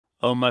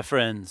Oh, my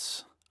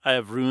friends, I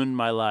have ruined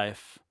my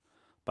life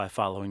by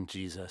following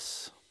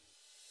Jesus.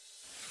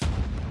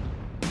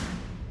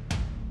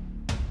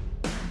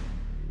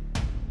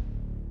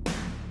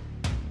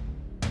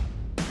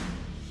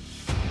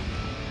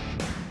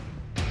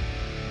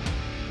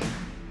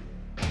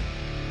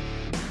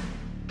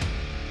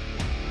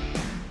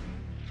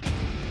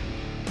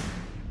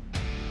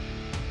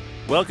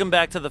 Welcome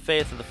back to the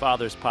Faith of the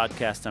Fathers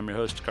podcast. I'm your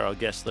host, Carl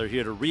Gessler,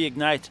 here to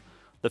reignite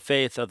the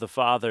faith of the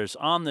Fathers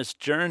on this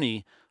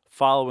journey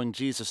following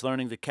Jesus,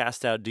 learning to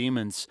cast out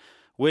demons,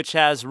 which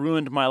has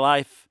ruined my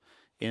life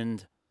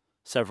in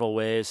several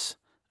ways.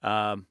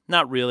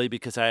 Not really,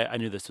 because I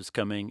knew this was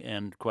coming,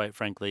 and quite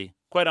frankly,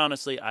 quite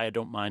honestly, I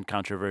don't mind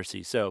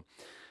controversy. So,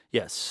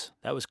 yes,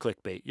 that was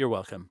clickbait. You're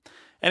welcome.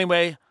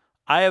 Anyway,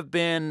 I have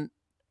been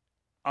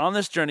on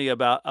this journey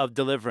of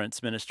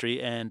deliverance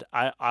ministry, and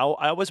I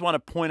always want to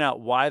point out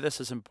why this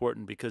is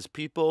important, because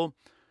people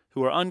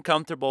who are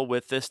uncomfortable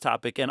with this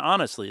topic, and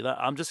honestly,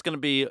 I'm just going to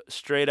be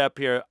straight up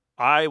here,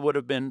 I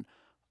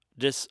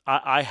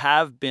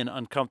have been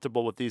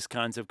uncomfortable with these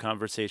kinds of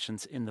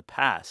conversations in the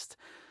past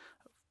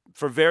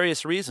for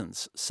various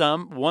reasons.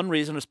 One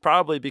reason was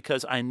probably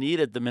because I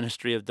needed the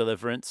ministry of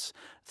deliverance,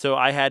 so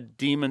I had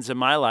demons in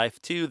my life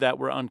too that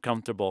were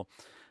uncomfortable.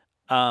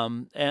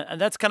 And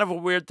that's kind of a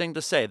weird thing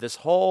to say. This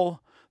whole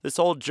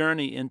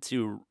journey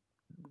into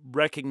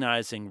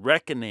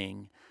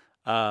reckoning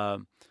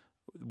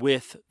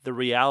with the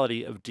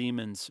reality of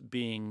demons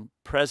being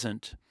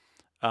present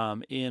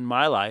in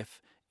my life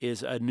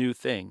is a new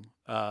thing,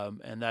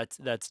 and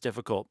that's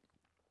difficult.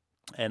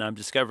 And I'm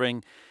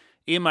discovering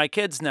in my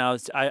kids now,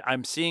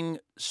 I'm seeing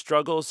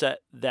struggles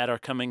that are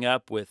coming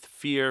up with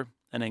fear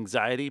and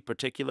anxiety,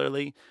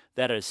 particularly,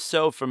 that is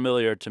so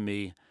familiar to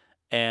me.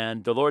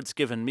 And the Lord's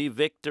given me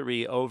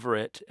victory over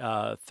it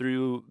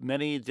through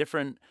many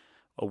different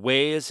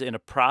ways in a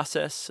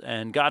process.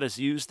 And God has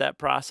used that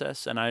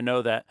process. And I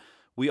know that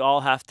we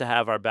all have to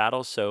have our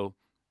battles. So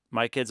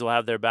my kids will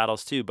have their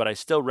battles too. But I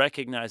still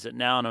recognize it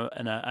now,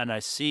 and I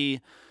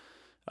see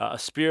a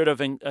spirit of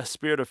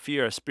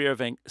fear, a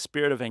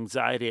spirit of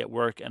anxiety at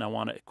work. And I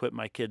want to equip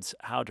my kids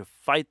how to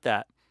fight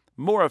that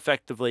more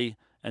effectively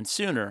and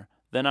sooner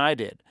than I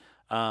did.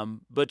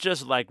 But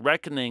just like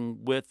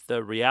reckoning with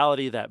the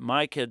reality that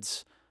my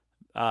kids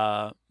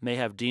may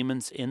have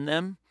demons in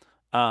them,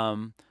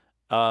 and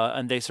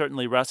they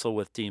certainly wrestle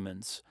with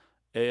demons.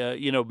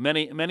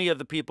 Many of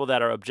the people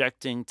that are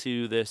objecting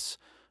to this,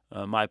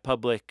 my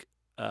public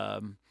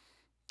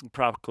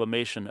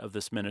proclamation of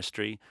this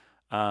ministry,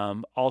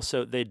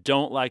 also they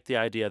don't like the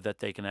idea that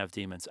they can have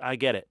demons. I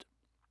get it.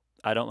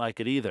 I don't like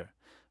it either.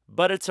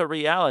 But it's a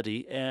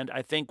reality, and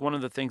I think one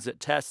of the things that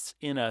tests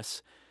in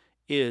us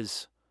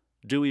is,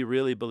 do we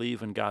really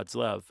believe in God's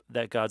love,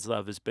 that God's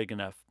love is big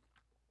enough?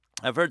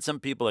 I've heard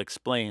some people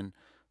explain,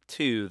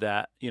 too,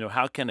 that,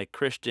 how can a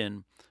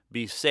Christian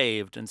be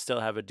saved and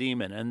still have a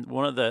demon? And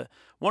one of the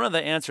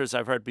answers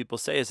I've heard people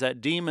say is that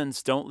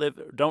demons don't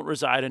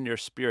reside in your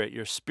spirit.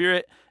 Your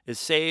spirit is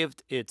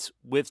saved. It's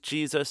with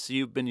Jesus.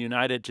 You've been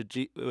united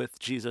with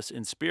Jesus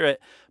in spirit,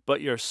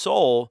 but your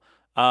soul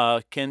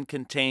can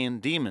contain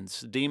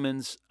demons.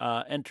 Demons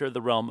enter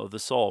the realm of the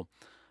soul.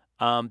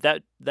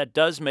 That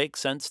does make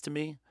sense to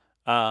me.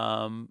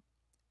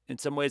 In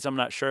some ways, I'm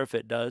not sure if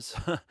it does,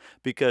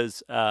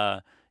 because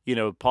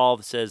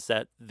Paul says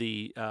that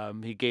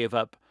he gave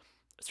up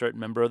a certain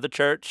member of the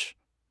church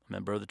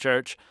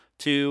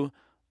to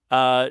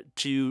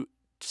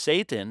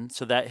Satan,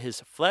 so that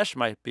his flesh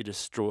might be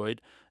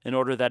destroyed, in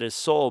order that his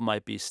soul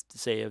might be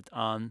saved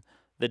on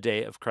the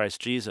day of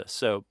Christ Jesus.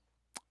 So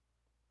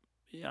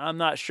I'm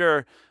not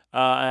sure,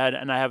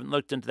 and I haven't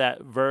looked into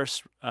that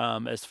verse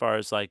as far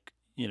as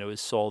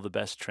is soul the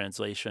best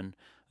translation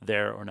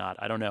there or not?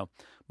 I don't know.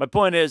 My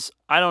point is,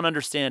 I don't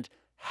understand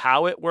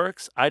how it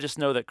works. I just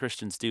know that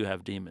Christians do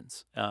have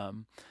demons.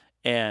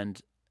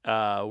 And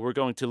we're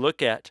going to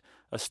look at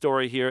a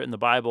story here in the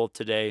Bible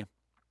today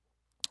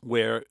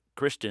where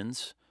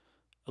Christians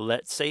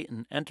let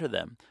Satan enter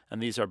them. And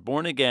these are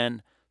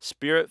born-again,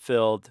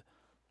 Spirit-filled,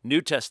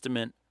 New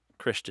Testament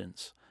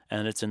Christians.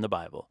 And it's in the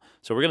Bible.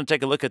 So we're going to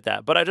take a look at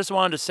that. But I just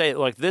wanted to say,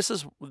 this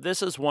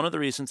is one of the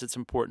reasons it's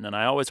important. And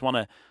I always want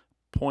to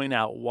point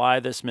out why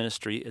this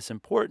ministry is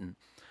important,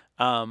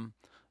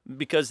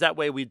 because that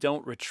way we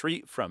don't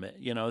retreat from it.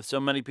 So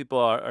many people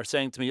are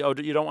saying to me, oh,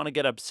 you don't want to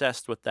get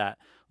obsessed with that.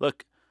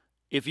 Look,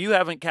 if you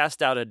haven't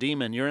cast out a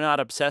demon, you're not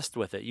obsessed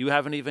with it. You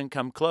haven't even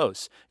come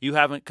close. You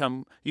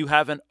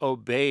haven't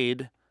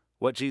obeyed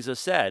what Jesus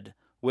said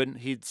when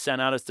he sent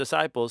out his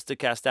disciples to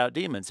cast out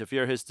demons. If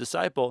you're his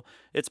disciple,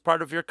 it's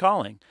part of your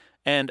calling.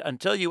 And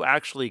until you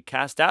actually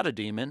cast out a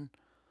demon,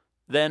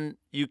 then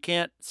you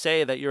can't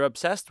say that you're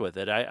obsessed with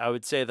it. I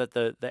would say that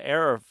the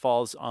error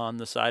falls on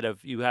the side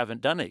of you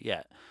haven't done it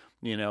yet.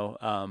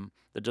 That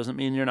doesn't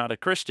mean you're not a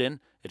Christian.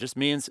 It just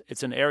means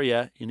it's an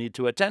area you need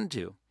to attend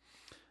to.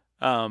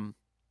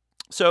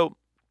 So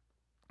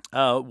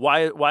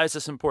why is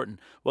this important?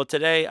 Well,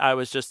 today I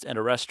was just at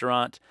a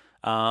restaurant.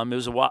 It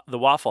was the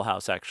Waffle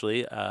House,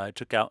 actually. I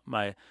took out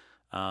my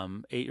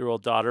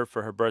 8-year-old daughter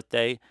for her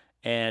birthday,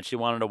 and she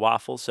wanted a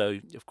waffle. So,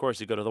 of course,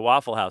 you go to the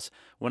Waffle House.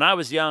 When I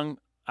was young,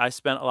 I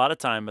spent a lot of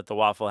time at the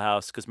Waffle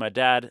House because my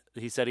dad,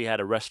 he said he had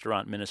a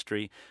restaurant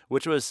ministry,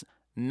 which was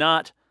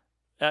not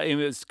it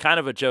was kind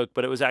of a joke,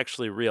 but it was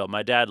actually real.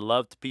 My dad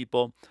loved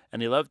people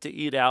and he loved to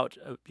eat out.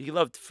 He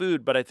loved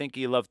food, but I think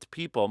he loved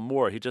people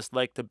more. He just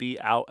liked to be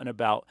out and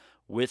about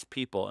with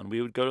people. And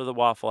we would go to the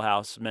Waffle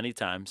House many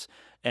times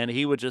and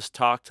he would just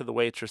talk to the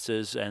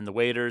waitresses and the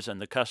waiters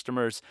and the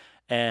customers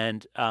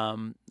and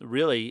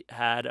really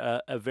had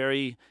a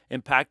very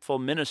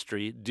impactful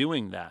ministry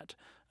doing that.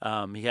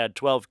 He had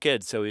 12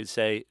 kids, so he'd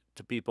say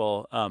to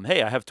people,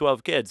 hey, I have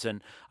 12 kids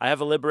and I have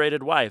a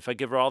liberated wife. I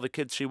give her all the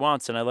kids she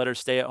wants and I let her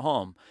stay at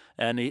home.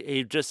 And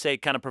he'd just say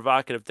kind of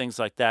provocative things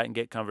like that and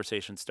get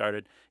conversation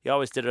started. He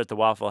always did it at the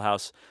Waffle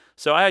House.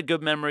 So I had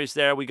good memories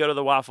there. We go to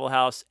the Waffle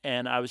House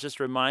and I was just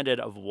reminded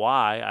of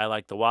why I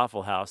like the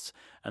Waffle House.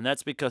 And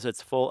that's because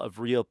it's full of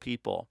real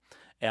people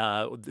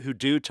who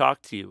do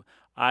talk to you.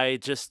 I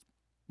just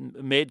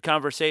made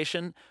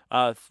conversation.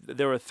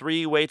 There were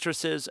 3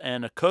 waitresses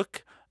and a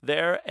cook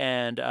there,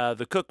 and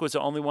the cook was the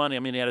only one. I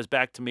mean, he had his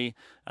back to me,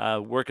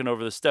 working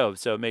over the stove,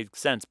 so it made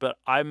sense. But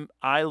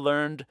I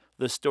learned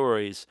the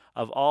stories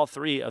of all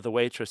 3 of the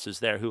waitresses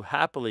there, who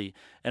happily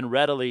and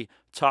readily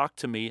talked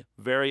to me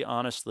very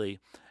honestly.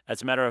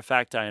 As a matter of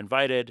fact, I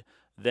invited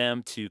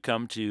them to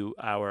come to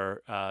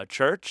our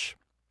church,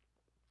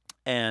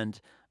 and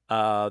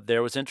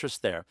there was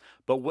interest there.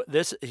 But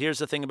here's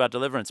the thing about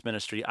deliverance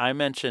ministry. I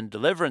mentioned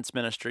deliverance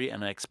ministry,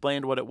 and I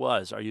explained what it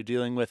was. Are you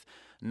dealing with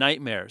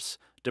nightmares,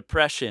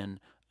 depression,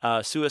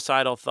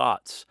 suicidal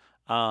thoughts?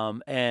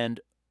 And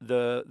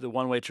the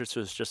one waitress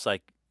was just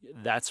like,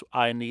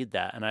 I need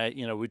that.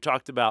 And we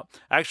talked about,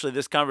 actually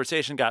this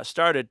conversation got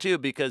started too,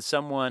 because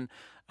one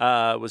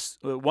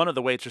of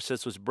the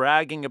waitresses was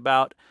bragging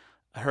about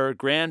her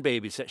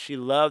grandbabies, that she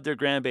loved her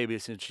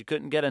grandbabies and she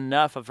couldn't get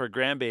enough of her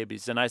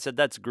grandbabies. And I said,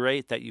 that's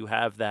great that you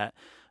have that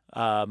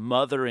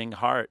mothering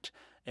heart.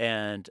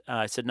 And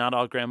I said, not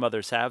all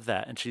grandmothers have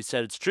that. And she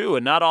said, it's true.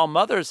 And not all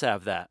mothers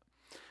have that.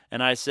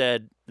 And I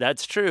said,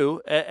 that's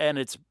true. And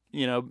it's,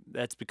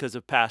 that's because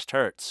of past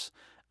hurts.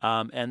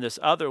 And this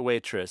other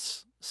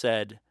waitress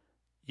said,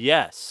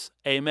 yes,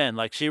 amen.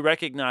 Like she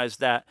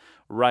recognized that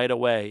right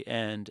away.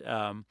 And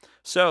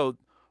so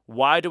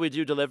why do we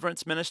do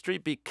deliverance ministry?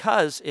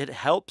 Because it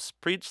helps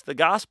preach the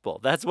gospel.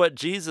 That's what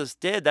Jesus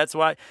did. That's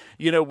why,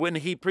 when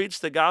he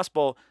preached the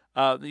gospel,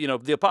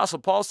 the Apostle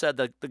Paul said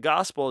that the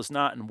gospel is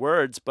not in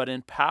words, but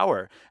in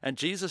power. And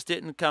Jesus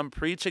didn't come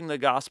preaching the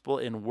gospel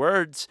in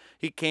words.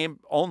 He came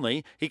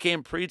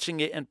preaching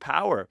it in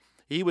power.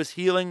 He was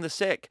healing the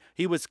sick.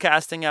 He was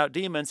casting out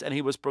demons, and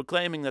he was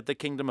proclaiming that the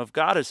kingdom of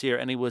God is here.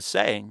 And he was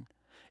saying,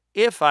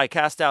 if I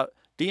cast out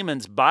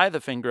demons by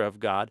the finger of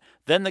God,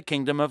 then the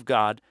kingdom of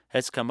God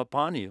has come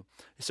upon you.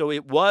 So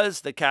it was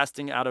the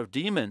casting out of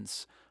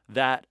demons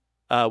that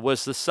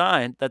was the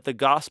sign that the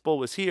gospel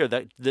was here,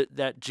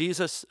 that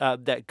Jesus,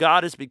 that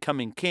God is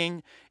becoming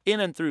king in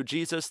and through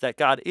Jesus, that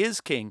God is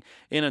king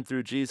in and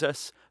through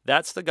Jesus.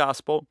 That's the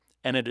gospel,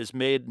 and it is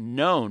made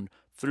known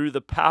through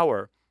the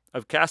power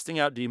of casting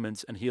out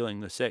demons and healing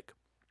the sick.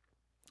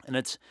 And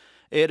it's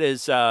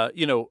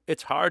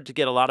hard to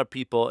get a lot of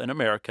people in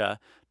America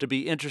to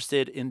be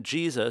interested in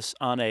Jesus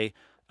on a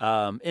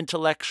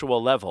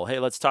intellectual level. Hey,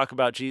 let's talk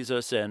about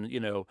Jesus and,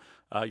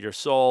 your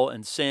soul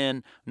and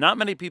sin. Not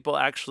many people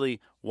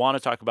actually want to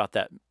talk about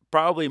that,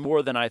 probably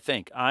more than I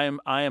think. I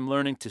am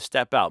learning to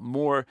step out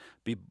more,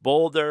 be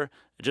bolder,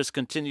 just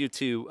continue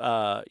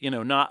to,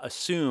 not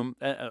assume,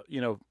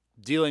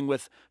 dealing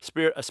with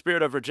a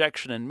spirit of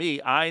rejection in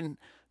me. I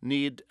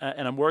need,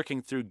 and I'm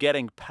working through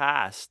getting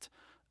past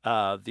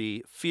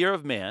the fear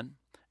of man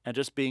and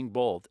just being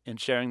bold in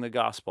sharing the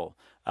gospel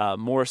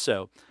more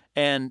so.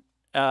 And,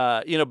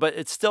 but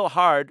it's still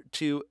hard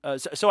to,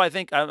 so I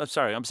think, I'm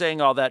sorry, I'm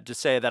saying all that to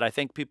say that I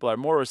think people are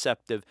more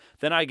receptive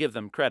than I give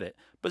them credit.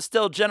 But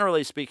still,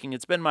 generally speaking,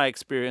 it's been my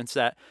experience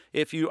that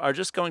if you are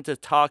just going to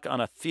talk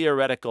on a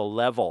theoretical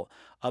level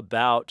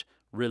about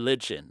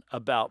religion,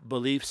 about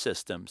belief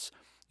systems,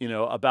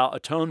 about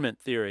atonement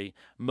theory,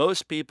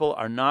 most people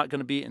are not going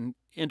to be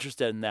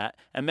interested in that.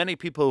 And many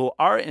people who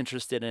are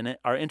interested in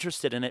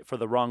it for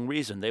the wrong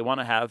reason. They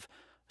want to have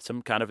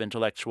some kind of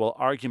intellectual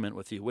argument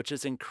with you, which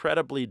is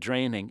incredibly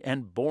draining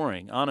and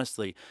boring,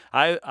 honestly.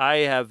 I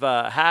have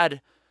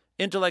had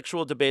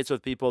intellectual debates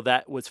with people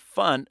that was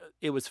fun.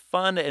 It was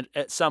fun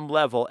at some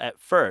level at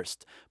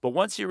first. But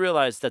once you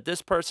realize that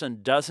this person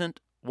doesn't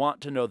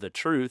want to know the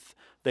truth,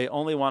 they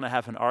only want to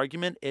have an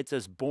argument, it's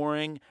as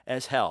boring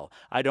as hell.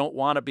 I don't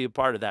want to be a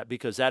part of that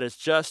because that is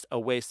just a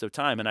waste of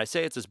time. And I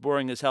say it's as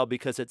boring as hell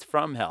because it's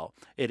from hell.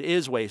 It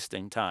is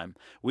wasting time.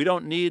 We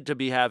don't need to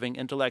be having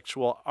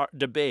intellectual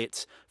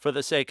debates for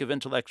the sake of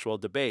intellectual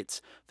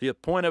debates. The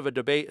point of a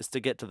debate is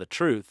to get to the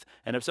truth.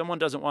 And if someone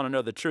doesn't want to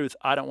know the truth,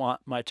 I don't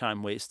want my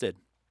time wasted.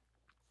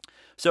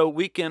 So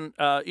we can,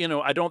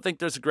 I don't think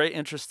there's a great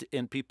interest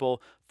in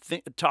people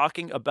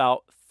talking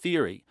about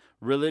theory.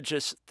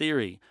 religious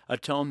theory,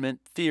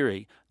 atonement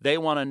theory. They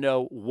want to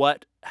know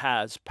what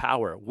has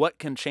power, what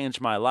can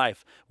change my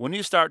life. When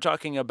you start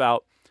talking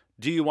about,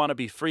 do you want to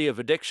be free of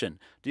addiction?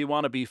 Do you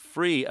want to be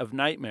free of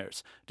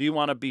nightmares? Do you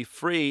want to be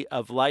free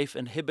of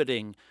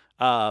life-inhibiting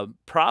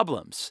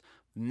problems?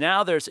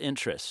 Now there's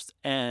interest.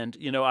 And,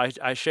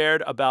 I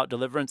shared about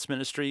deliverance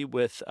ministry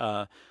with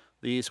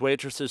these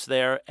waitresses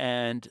there,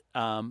 and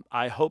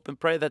I hope and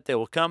pray that they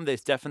will come. They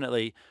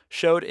definitely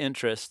showed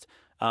interest.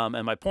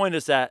 And my point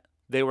is that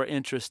they were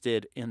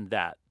interested in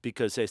that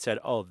because they said,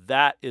 oh,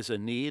 that is a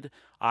need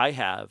I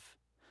have.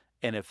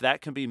 And if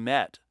that can be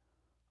met,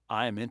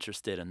 I am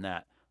interested in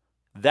that.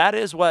 That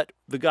is what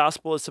the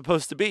gospel is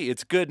supposed to be.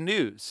 It's good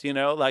news.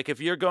 Like if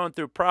you're going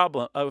through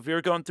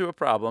a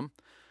problem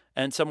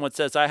and someone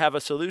says, I have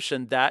a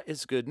solution, that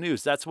is good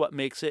news. That's what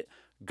makes it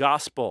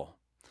gospel.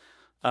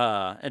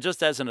 And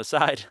just as an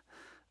aside,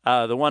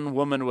 the one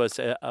woman was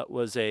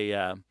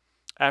a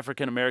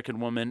African-American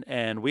woman,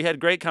 and we had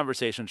great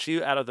conversation.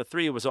 She, out of the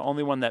three, was the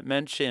only one that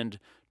mentioned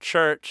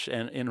church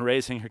and in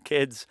raising her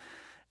kids.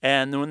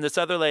 And when this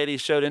other lady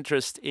showed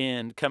interest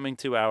in coming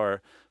to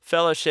our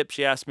fellowship,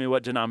 she asked me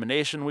what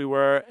denomination we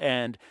were,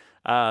 and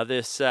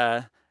this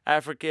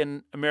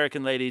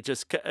African-American lady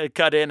just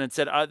cut in and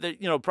said,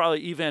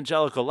 probably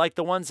evangelical, like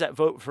the ones that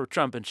vote for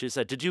Trump. And she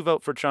said, did you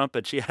vote for Trump?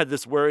 And she had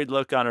this worried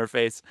look on her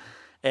face.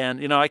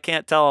 And, I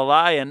can't tell a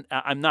lie, and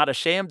I'm not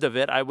ashamed of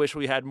it. I wish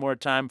we had more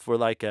time for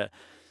like a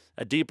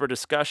deeper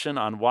discussion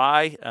on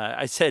why.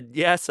 I said,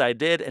 yes, I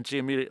did. And she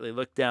immediately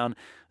looked down,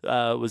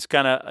 was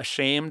kind of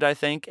ashamed, I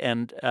think,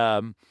 and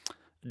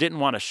didn't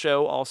want to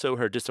show also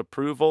her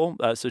disapproval.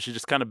 So she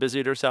just kind of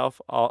busied herself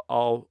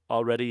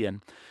already.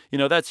 And,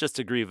 that's just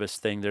a grievous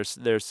thing.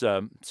 There's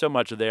so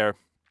much there.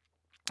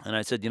 And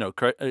I said,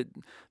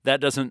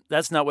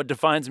 that's not what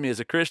defines me as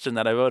a Christian,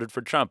 that I voted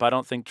for Trump. I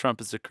don't think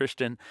Trump is a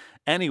Christian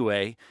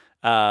anyway.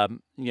 I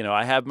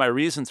have my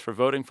reasons for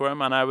voting for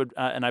him, and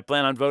I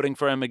plan on voting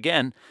for him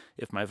again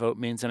if my vote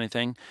means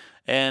anything.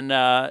 And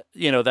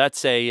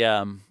that's that's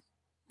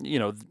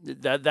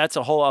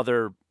a whole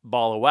other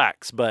ball of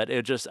wax. But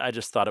I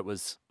just thought it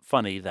was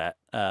funny that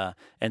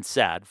and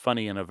sad,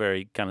 funny in a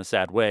very kind of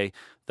sad way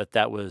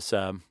that was.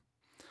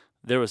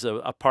 There was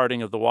a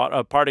parting of the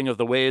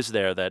ways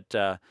there,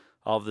 that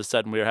all of a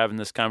sudden we were having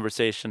this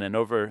conversation, and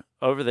over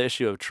the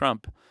issue of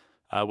Trump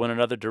went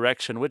another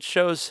direction, which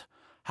shows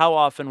how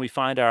often we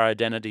find our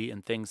identity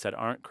in things that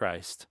aren't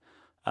Christ.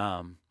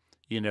 There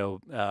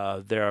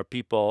are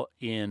people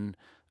in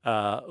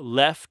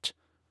left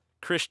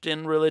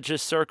Christian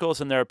religious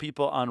circles, and there are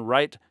people on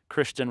right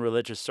Christian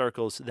religious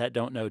circles that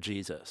don't know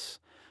Jesus.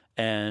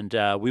 And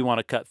we want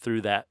to cut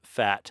through that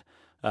fat,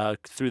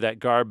 through that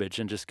garbage,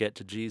 and just get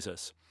to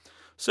Jesus.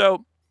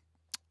 So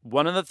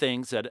one of the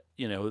things that,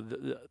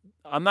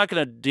 I'm not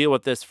going to deal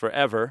with this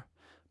forever,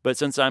 but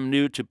since I'm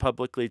new to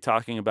publicly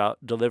talking about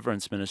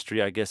deliverance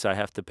ministry, I guess I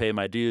have to pay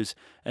my dues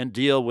and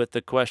deal with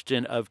the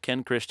question of,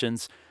 can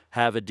Christians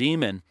have a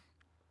demon?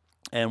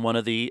 And one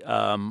of the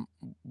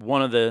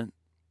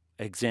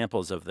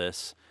examples of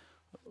this,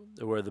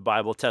 where the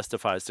Bible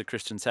testifies to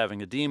Christians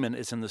having a demon,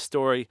 is in the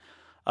story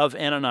of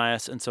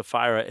Ananias and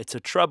Sapphira. It's a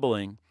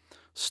troubling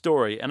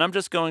story. And I'm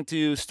just going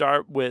to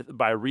start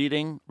by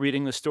reading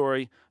the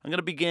story. I'm going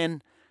to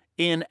begin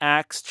in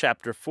Acts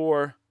chapter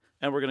 4,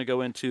 and we're going to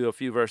go into a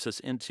few verses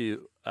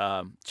into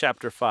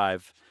chapter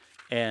 5.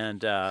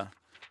 And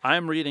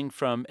I'm reading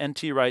from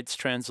N.T. Wright's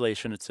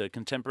translation. It's a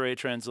contemporary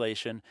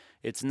translation.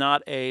 It's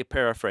not a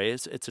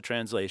paraphrase. It's a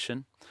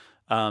translation.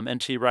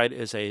 N.T. Wright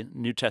is a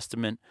New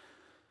Testament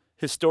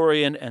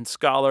historian and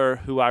scholar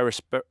who I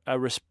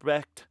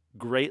respect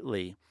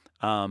greatly,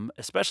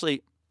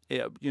 especially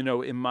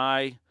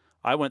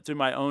I went through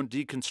my own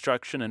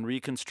deconstruction and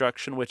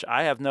reconstruction, which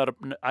I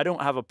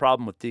don't have a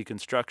problem with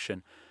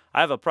deconstruction. I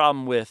have a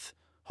problem with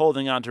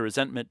holding on to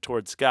resentment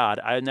towards God.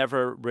 I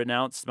never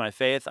renounced my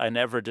faith. I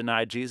never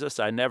denied Jesus.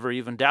 I never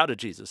even doubted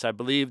Jesus. I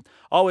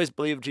always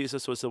believed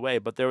Jesus was the way,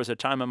 but there was a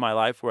time in my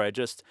life where I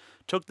just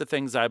took the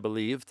things I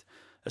believed,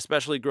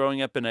 especially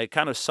growing up in a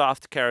kind of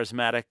soft,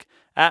 charismatic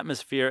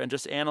atmosphere, and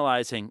just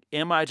analyzing,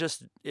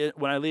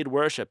 when I lead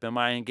worship, am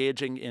I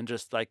engaging in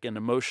just like an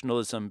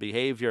emotionalism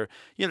behavior,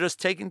 just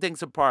taking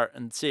things apart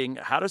and seeing,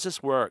 how does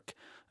this work?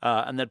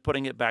 And then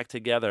putting it back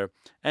together.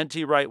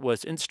 N.T. Wright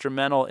was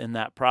instrumental in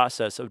that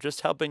process of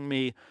just helping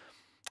me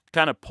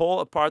kind of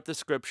pull apart the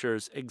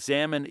scriptures,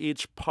 examine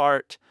each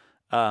part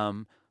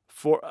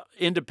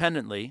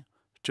independently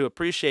to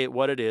appreciate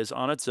what it is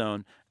on its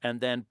own,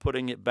 and then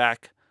putting it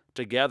back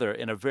together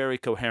in a very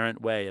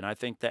coherent way. And I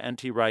think that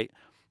N.T. Wright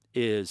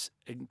is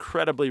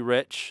incredibly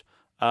rich,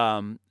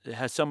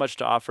 has so much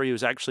to offer. He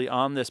was actually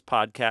on this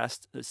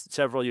podcast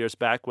several years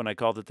back when I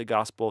called it The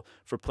Gospel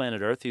for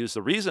Planet Earth. He was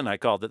the reason I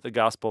called it The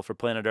Gospel for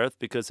Planet Earth,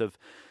 because of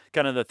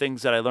kind of the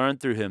things that I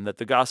learned through him, that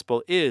the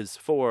gospel is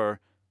for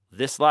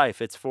this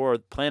life. It's for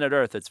planet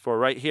Earth. It's for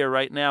right here,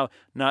 right now.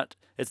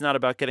 It's not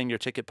about getting your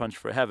ticket punched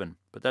for heaven,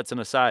 but that's an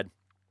aside.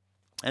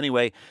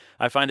 Anyway,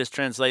 I find his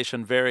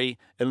translation very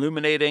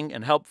illuminating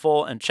and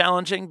helpful and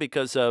challenging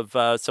because of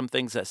some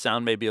things that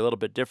sound maybe a little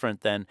bit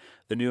different than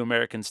the New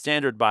American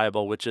Standard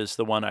Bible, which is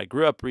the one I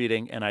grew up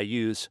reading and I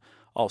use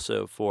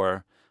also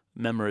for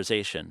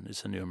memorization,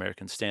 is the New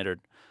American Standard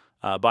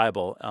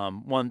Bible.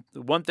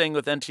 One thing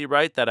with N.T.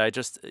 Wright that I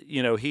just,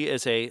 he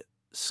is a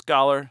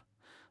scholar,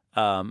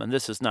 and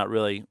this is not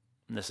really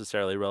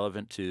necessarily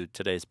relevant to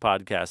today's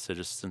podcast. So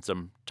just since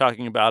I'm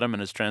talking about him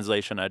and his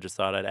translation, I just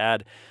thought I'd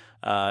add.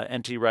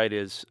 N.T. Wright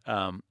is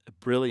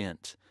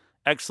brilliant,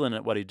 excellent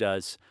at what he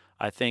does.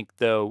 I think,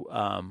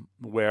 though,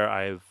 where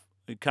I've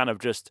kind of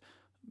just,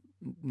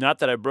 not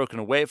that I've broken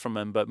away from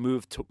him, but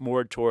moved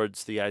more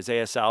towards the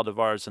Isaiah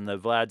Saldivars and the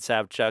Vlad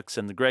Savchuks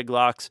and the Greg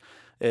Locks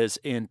is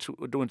in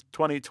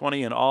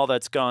 2020 and all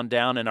that's gone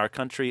down in our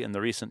country in the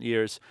recent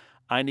years.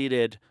 I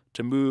needed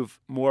to move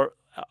more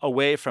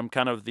away from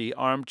kind of the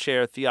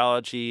armchair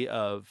theology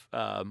of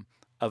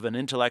an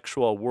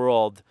intellectual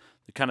world,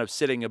 kind of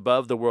sitting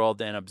above the world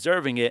and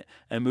observing it,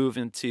 and move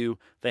into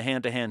the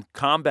hand-to-hand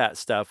combat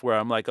stuff where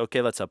I'm like,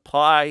 okay, let's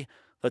apply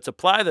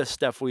this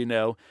stuff we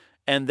know,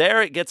 and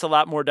there it gets a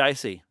lot more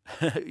dicey.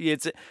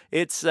 It's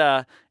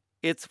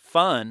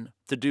fun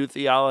to do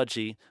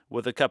theology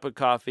with a cup of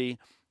coffee,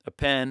 a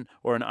pen,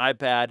 or an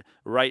iPad,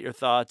 write your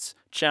thoughts,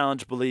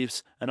 challenge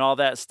beliefs, and all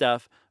that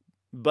stuff,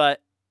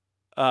 but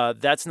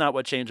that's not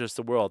what changes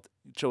the world.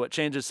 So what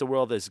changes the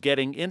world is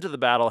getting into the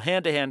battle,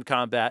 hand-to-hand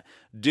combat,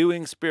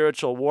 doing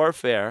spiritual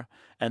warfare,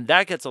 and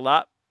that gets a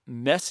lot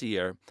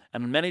messier.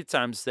 And many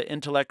times the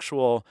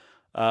intellectual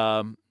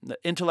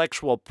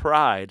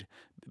pride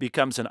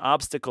becomes an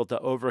obstacle to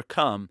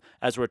overcome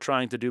as we're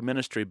trying to do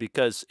ministry.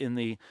 Because in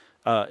the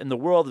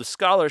world of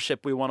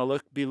scholarship, we want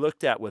to be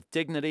looked at with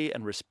dignity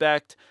and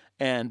respect,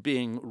 and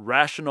being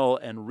rational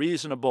and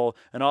reasonable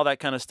and all that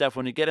kind of stuff.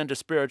 When you get into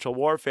spiritual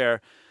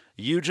warfare,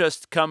 you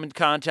just come in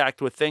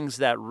contact with things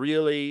that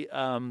really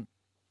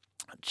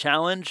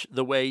challenge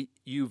the way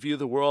you view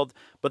the world,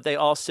 but they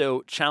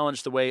also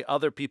challenge the way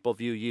other people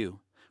view you.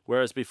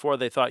 Whereas before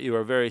they thought you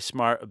were a very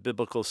smart, a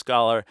biblical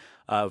scholar,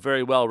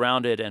 very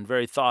well-rounded and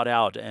very thought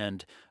out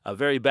and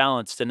very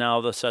balanced, and now all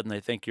of a sudden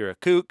they think you're a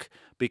kook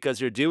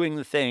because you're doing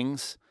the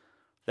things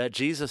that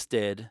Jesus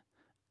did,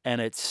 and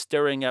it's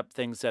stirring up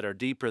things that are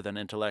deeper than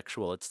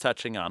intellectual. It's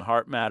touching on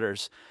heart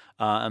matters,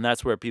 and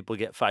that's where people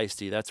get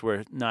feisty. That's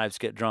where knives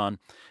get drawn,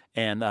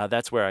 and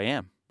that's where I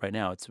am right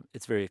now.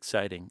 It's very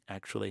exciting,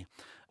 actually.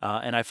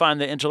 And I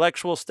find the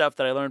intellectual stuff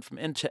that I learned from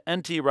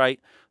N.T. Wright,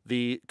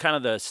 the kind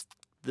of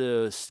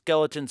the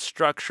skeleton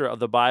structure of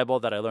the Bible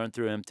that I learned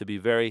through him, to be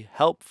very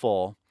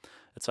helpful.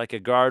 It's like a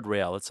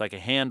guardrail. It's like a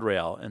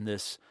handrail in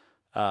this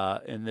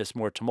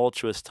more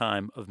tumultuous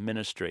time of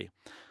ministry.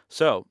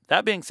 So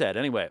that being said,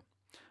 anyway,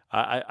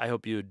 I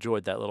hope you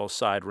enjoyed that little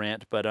side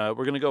rant, but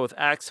we're going to go with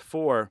Acts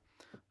 4,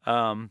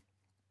 and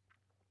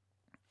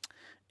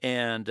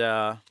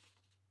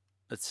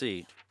let's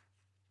see.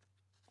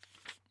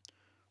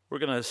 We're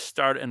going to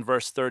start in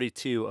verse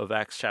 32 of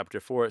Acts chapter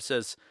 4. It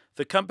says,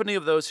 "The company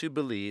of those who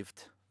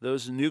believed,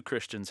 those new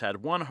Christians,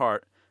 had one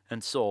heart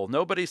and soul.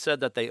 Nobody said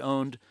that they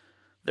owned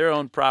their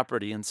own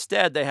property.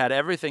 Instead, they had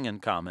everything in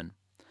common.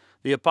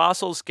 The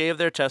apostles gave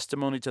their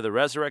testimony to the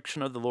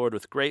resurrection of the Lord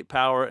with great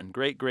power, and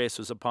great grace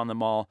was upon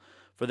them all.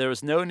 For there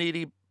was no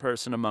needy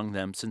person among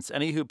them, since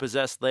any who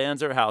possessed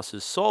lands or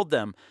houses sold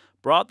them,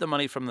 brought the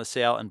money from the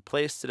sale, and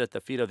placed it at the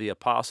feet of the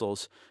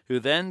apostles, who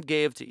then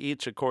gave to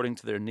each according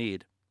to their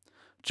need.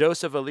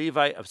 Joseph, a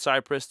Levite of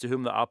Cyprus, to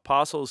whom the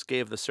apostles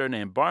gave the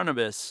surname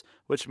Barnabas,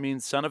 which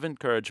means son of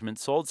encouragement,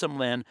 sold some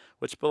land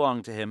which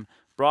belonged to him,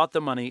 brought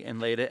the money,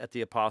 and laid it at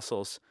the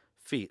apostles'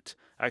 feet."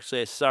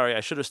 Actually, sorry, I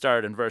should have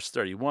started in verse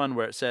 31,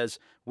 where it says,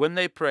 when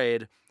they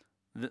prayed,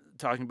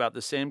 talking about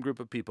the same group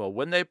of people,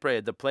 when they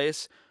prayed, the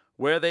place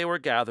where they were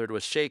gathered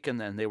was shaken,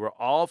 and they were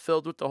all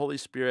filled with the Holy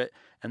Spirit,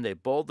 and they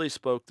boldly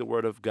spoke the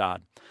word of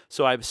God.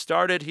 So I've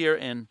started here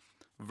in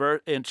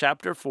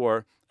chapter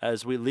 4,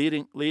 as we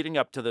leading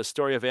up to the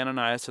story of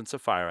Ananias and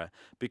Sapphira,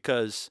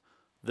 because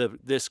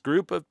this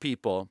group of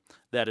people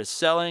that is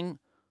selling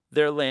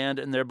their land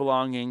and their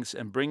belongings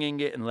and bringing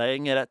it and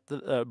laying it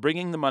at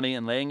bringing the money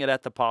and laying it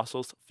at the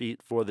apostles'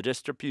 feet for the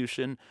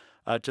distribution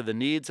to the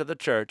needs of the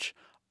church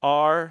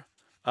are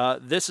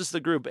this is the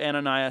group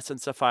Ananias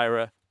and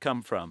Sapphira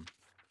come from.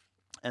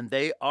 And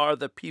they are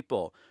the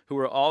people who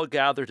were all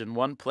gathered in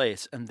one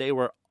place, and they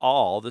were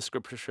all, the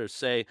scriptures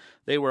say,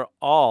 they were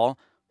all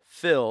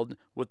filled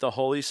with the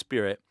Holy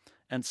Spirit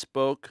and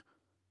spoke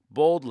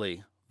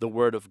boldly the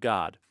word of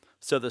God.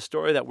 So the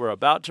story that we're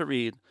about to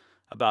read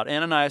about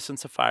Ananias and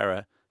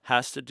Sapphira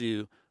has to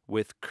do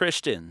with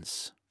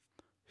Christians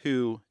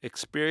who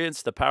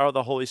experienced the power of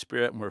the Holy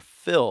Spirit and were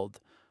filled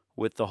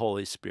with the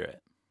Holy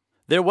Spirit.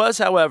 There was,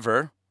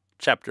 however,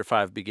 chapter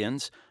 5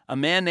 begins, a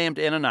man named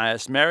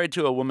Ananias married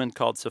to a woman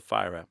called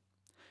Sapphira.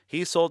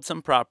 He sold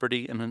some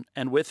property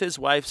and with his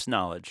wife's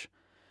knowledge,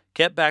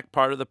 kept back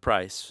part of the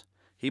price.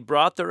 He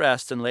brought the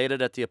rest and laid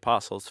it at the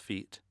apostles'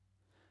 feet.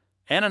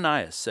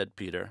 "Ananias," said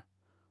Peter,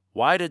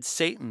 "why did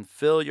Satan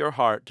fill your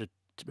heart to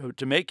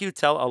to make you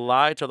tell a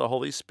lie to the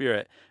Holy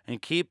Spirit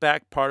and keep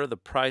back part of the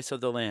price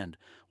of the land.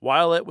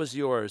 While it was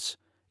yours,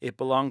 it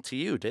belonged to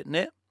you, didn't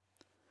it?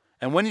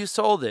 And when you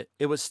sold it,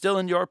 it was still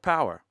in your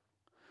power.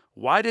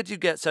 Why did you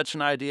get such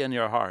an idea in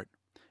your heart?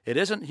 It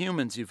isn't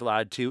humans you've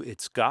lied to,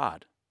 it's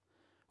God."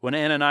 When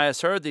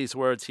Ananias heard these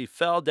words, he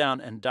fell down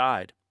and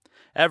died.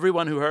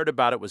 Everyone who heard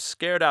about it was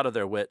scared out of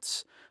their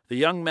wits. The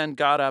young men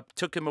got up,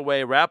 took him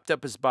away, wrapped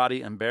up his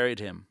body, and buried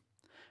him.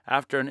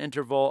 After an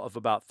interval of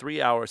about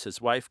 3 hours, his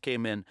wife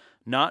came in,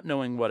 not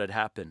knowing what had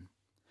happened.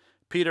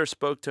 Peter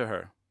spoke to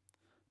her.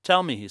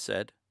 "Tell me," he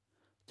said,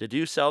 "did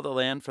you sell the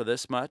land for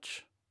this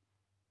much?"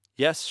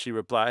 "Yes," she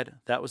replied,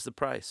 "that was the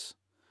price."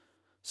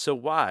 "So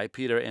why,"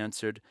 Peter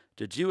answered,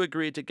 "did you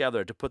agree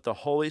together to put the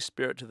Holy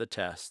Spirit to the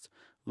test?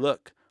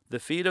 Look, the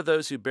feet of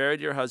those who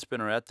buried your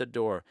husband are at the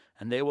door,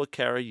 and they will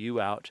carry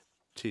you out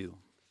too."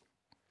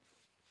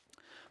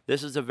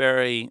 This is a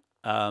very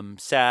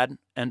sad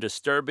and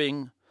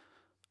disturbing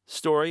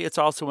story. It's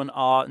also an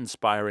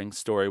awe-inspiring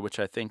story, which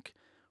I think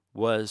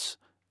was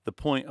the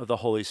point of the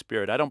Holy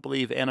Spirit. I don't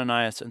believe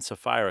Ananias and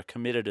Sapphira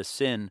committed a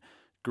sin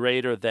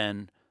greater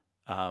than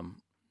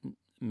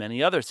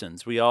many other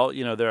sins. We all,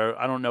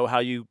 I don't know how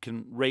you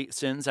can rate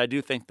sins. I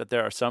do think that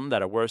there are some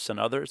that are worse than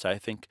others. I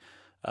think,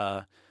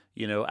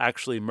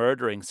 actually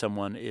murdering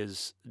someone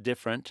is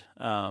different.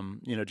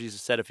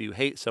 Jesus said, if you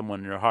hate someone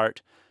in your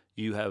heart,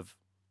 you have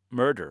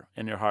murder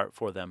in your heart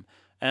for them.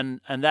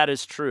 And that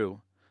is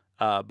true.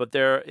 But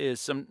there is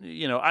some,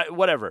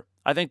 whatever.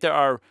 I think there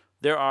are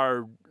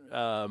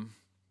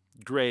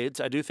grades.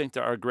 I do think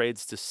there are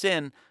grades to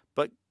sin,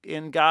 but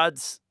in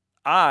God's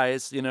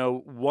eyes,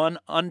 one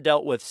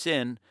undealt with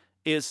sin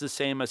is the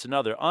same as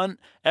another.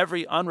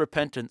 Every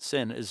unrepentant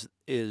sin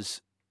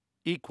is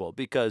equal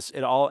because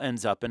it all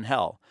ends up in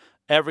hell.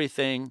 Every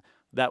sin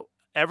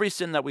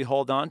that we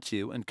hold on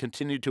to and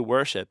continue to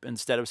worship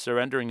instead of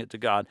surrendering it to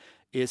God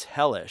is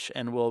hellish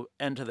and will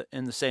end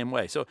in the same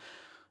way. So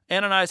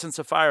Ananias and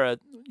Sapphira,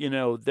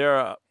 there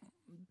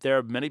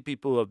are many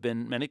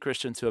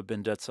Christians who have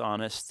been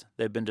dishonest.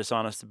 They've been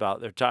dishonest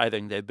about their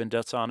tithing. They've been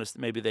dishonest.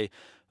 Maybe they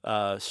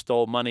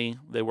stole money.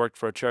 They worked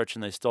for a church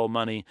and they stole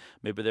money.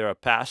 Maybe they're a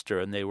pastor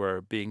and they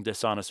were being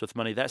dishonest with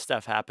money. That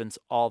stuff happens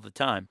all the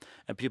time,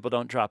 and people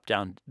don't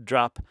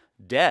drop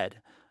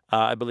dead.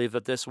 I believe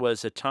that this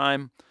was a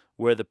time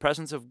where the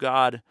presence of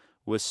God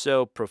was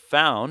so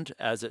profound,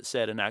 as it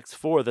said in Acts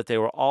 4, that they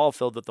were all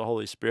filled with the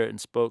Holy Spirit and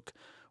spoke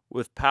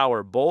with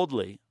power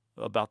boldly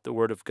about the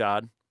Word of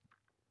God,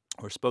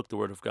 or spoke the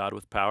Word of God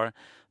with power,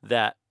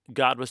 that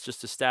God was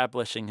just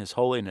establishing His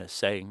holiness,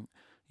 saying,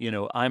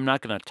 I'm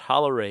not going to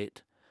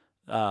tolerate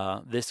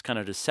this kind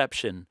of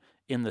deception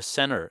in the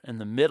center, in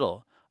the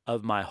middle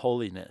of my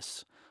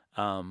holiness.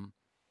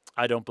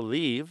 I don't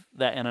believe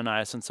that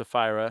Ananias and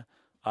Sapphira,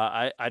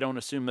 I don't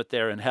assume that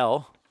they're in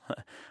hell.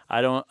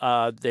 I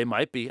don't. They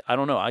might be. I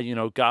don't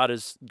know. God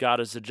is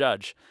the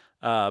judge,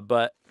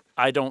 but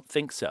I don't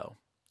think so.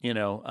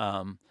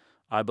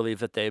 I believe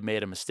that they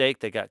made a mistake.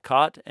 They got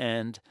caught,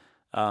 and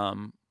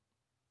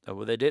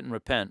they didn't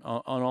repent.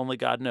 Only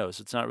God knows.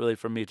 It's not really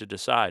for me to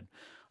decide.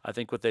 I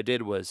think what they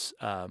did was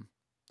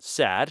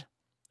sad,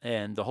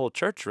 and the whole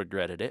church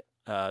regretted it.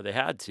 They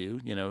had to,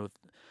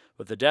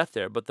 with the death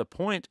there. But the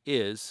point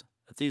is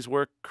that these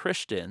were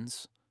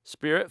Christians,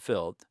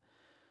 Spirit-filled,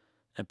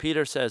 and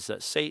Peter says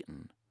that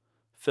Satan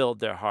filled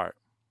their heart.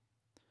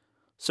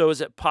 So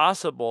is it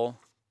possible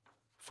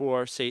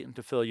for Satan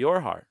to fill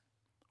your heart,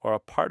 or a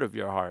part of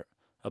your heart,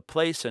 a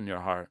place in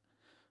your heart?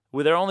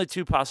 Well, there are only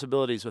two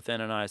possibilities with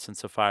Ananias and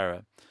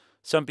Sapphira.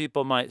 Some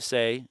people might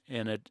say,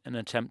 in an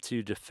attempt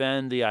to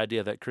defend the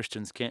idea that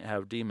Christians can't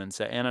have demons,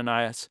 that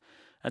Ananias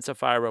and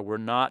Sapphira were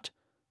not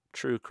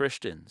true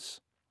Christians.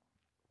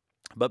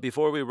 But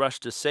before we rush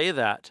to say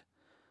that,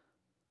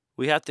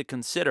 we have to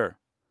consider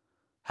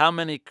how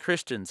many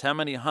Christians, how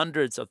many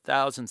hundreds of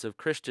thousands of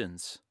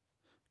Christians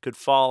could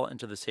fall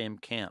into the same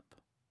camp.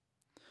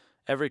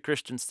 Every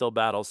Christian still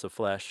battles the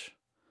flesh.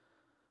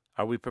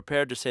 Are we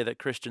prepared to say that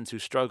Christians who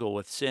struggle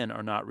with sin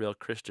are not real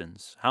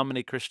Christians? How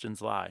many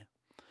Christians lie?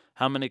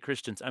 How many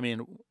Christians,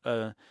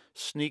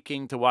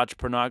 sneaking to watch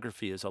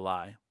pornography is a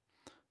lie.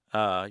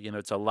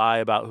 It's a lie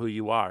about who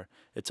you are.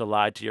 It's a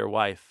lie to your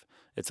wife.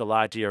 It's a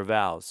lie to your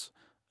vows.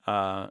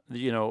 How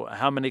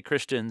many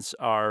Christians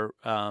are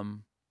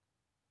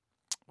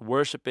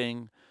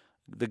worshiping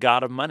the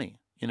god of money?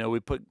 We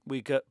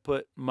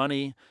put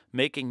money,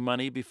 making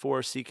money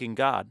before seeking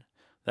God.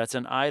 That's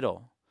an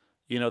idol.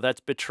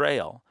 That's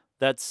betrayal.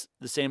 That's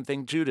the same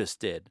thing Judas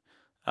did.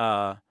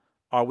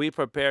 Are we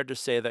prepared to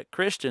say that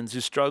Christians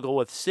who struggle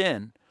with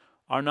sin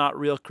are not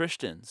real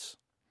Christians?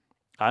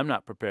 I'm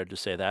not prepared to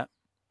say that.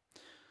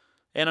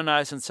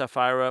 Ananias and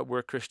Sapphira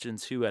were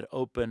Christians who had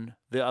opened.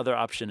 The other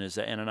option is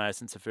that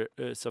Ananias and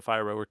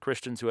Sapphira were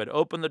Christians who had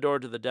opened the door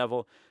to the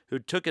devil, who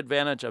took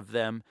advantage of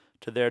them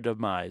to their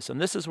demise.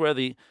 And this is where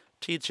the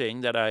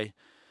teaching that I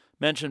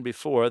mentioned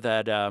before,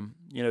 that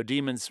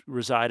demons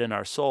reside in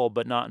our soul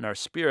but not in our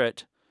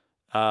spirit,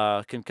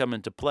 can come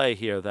into play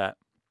here. That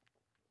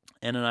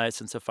Ananias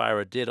and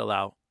Sapphira did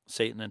allow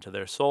Satan into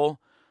their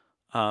soul.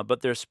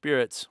 but their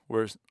spirits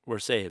were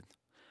saved.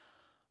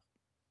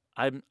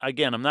 I'm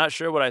not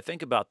sure what I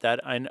think about that.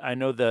 I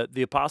know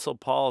the Apostle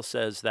Paul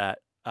says that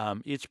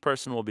each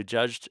person will be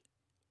judged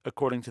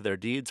according to their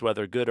deeds,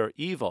 whether good or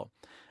evil,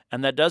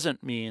 and that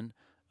doesn't mean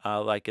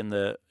like in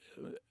the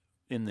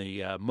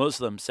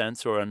Muslim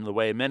sense, or in the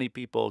way many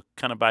people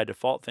kind of by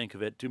default think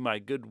of it, do my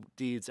good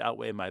deeds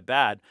outweigh my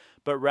bad,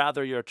 but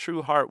rather your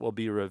true heart will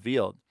be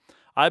revealed.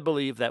 I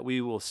believe that we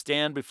will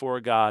stand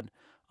before God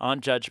on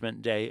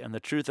Judgment Day, and the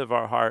truth of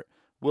our heart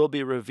will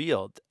be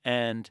revealed,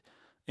 and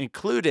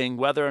including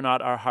whether or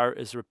not our heart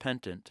is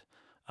repentant.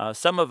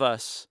 Some of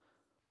us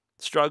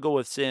struggle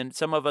with sin.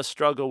 Some of us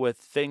struggle with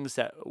things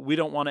that we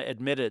don't want to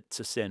admit it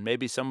to sin.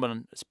 Maybe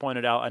someone has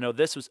pointed out, I know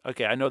this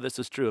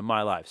was true in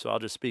my life, so I'll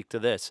just speak to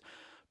this.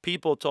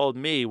 People told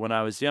me when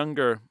I was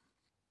younger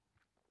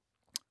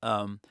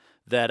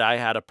that I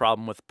had a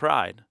problem with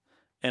pride.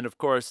 And of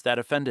course, that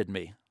offended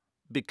me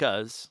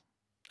because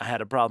I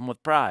had a problem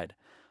with pride.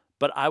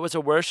 But I was a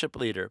worship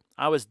leader.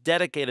 I was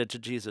dedicated to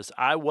Jesus.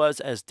 I was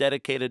as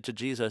dedicated to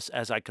Jesus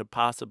as I could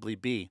possibly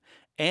be.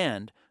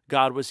 And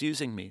God was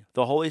using me.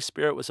 The Holy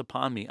Spirit was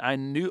upon me. I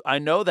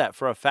know that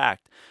for a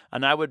fact.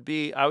 And I would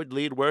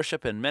lead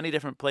worship in many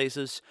different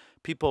places.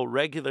 People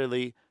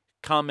regularly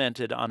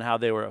commented on how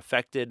they were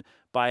affected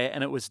by it,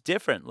 and it was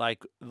different.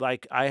 Like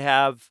I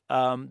have,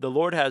 the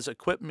Lord has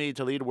equipped me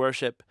to lead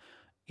worship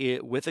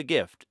with a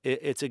gift.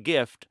 It's a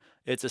gift.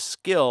 It's a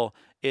skill.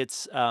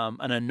 It's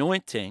an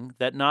anointing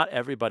that not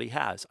everybody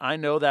has. I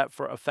know that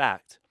for a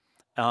fact.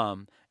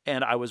 And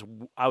I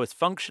was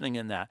functioning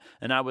in that,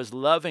 and I was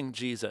loving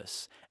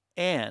Jesus,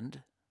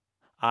 and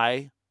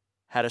I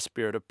had a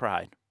spirit of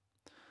pride.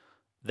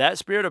 That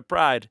spirit of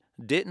pride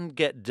didn't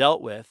get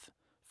dealt with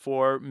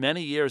for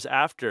many years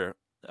after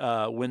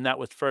when that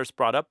was first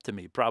brought up to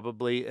me,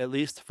 probably at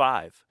least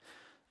 5.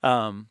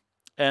 And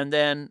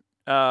then,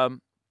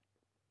 and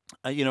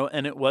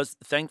it was,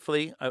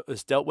 thankfully, it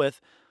was dealt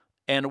with.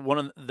 And one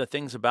of the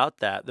things about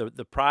that,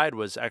 the pride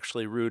was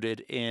actually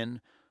rooted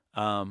in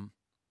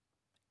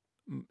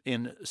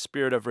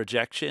spirit of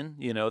rejection,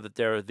 that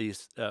there are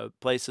these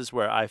places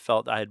where I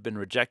felt I had been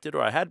rejected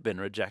or I had been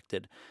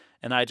rejected.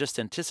 And I just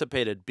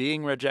anticipated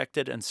being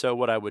rejected. And so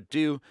what I would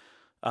do,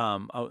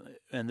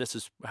 and this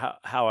is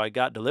how I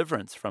got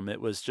deliverance from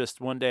it, was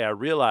just one day I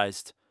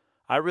realized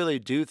I really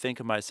do think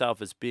of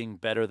myself as being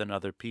better than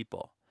other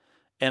people.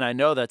 And I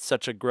know that's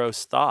such a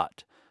gross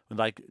thought.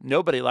 Like,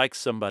 nobody likes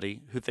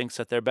somebody who thinks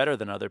that they're better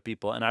than other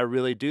people. And I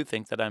really do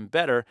think that I'm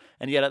better.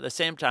 And yet at the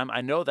same time, I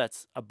know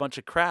that's a bunch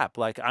of crap.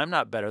 Like, I'm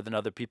not better than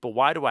other people.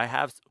 Why do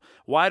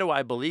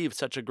I believe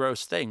such a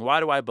gross thing? Why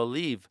do I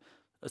believe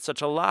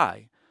such a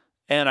lie?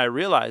 And I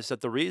realized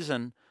that the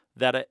reason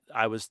that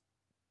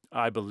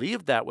I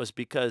believed that was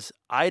because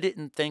I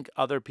didn't think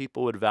other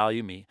people would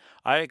value me.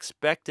 I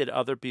expected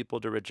other people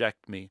to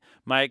reject me.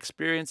 My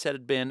experience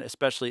had been,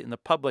 especially in the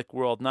public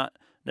world, not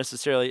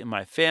necessarily in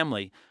my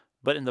family,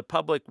 but in the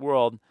public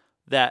world,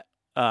 that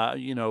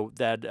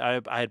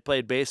that I had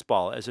played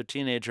baseball as a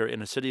teenager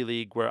in a city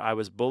league where I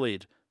was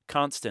bullied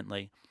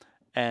constantly.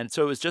 And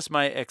so it was just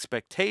my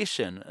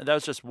expectation. That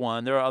was just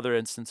one. There are other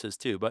instances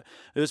too, but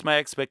it was my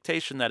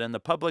expectation that in the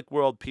public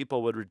world,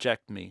 people would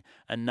reject me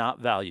and not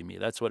value me.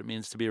 That's what it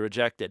means to be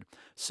rejected.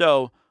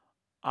 So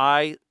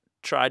I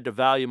tried to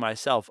value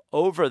myself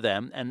over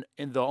them, and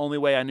the only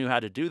way I knew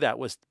how to do that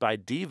was by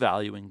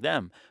devaluing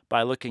them,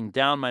 by looking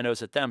down my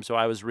nose at them. So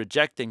I was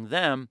rejecting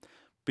them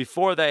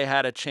before they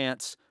had a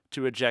chance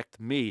to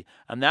reject me.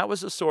 And that was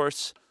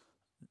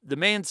the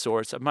main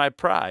source of my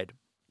pride.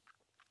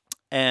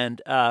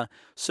 And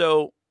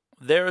so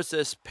there's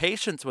this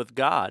patience with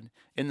God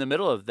in the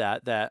middle of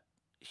that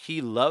he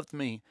loved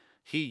me,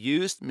 he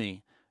used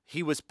me,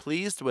 he was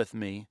pleased with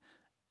me.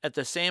 At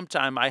the same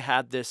time, I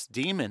had this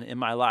demon in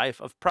my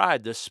life of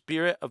pride, the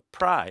spirit of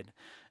pride.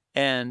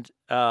 And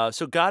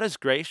so God is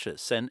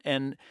gracious.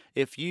 And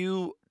if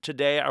you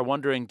today are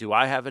wondering, do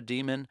I have a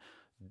demon?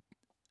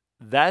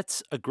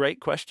 That's a great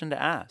question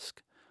to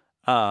ask.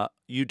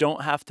 You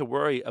don't have to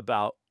worry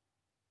about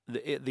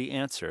the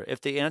answer.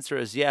 If the answer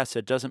is yes,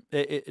 it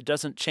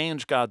doesn't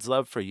change God's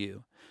love for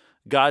you.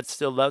 God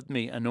still loved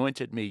me,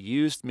 anointed me,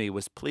 used me,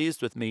 was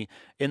pleased with me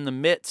in the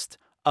midst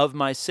of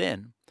my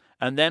sin.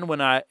 And then when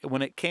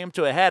it came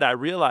to a head, I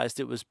realized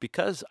it was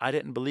because I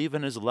didn't believe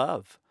in his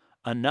love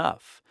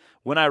enough.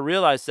 When I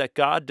realized that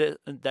God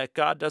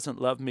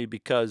doesn't love me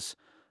because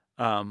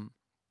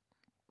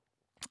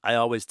I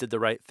always did the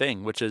right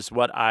thing, which is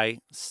what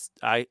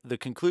the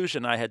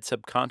conclusion I had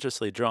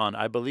subconsciously drawn.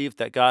 I believed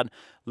that God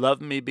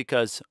loved me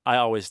because I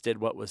always did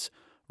what was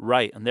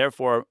right, and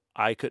therefore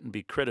I couldn't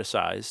be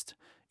criticized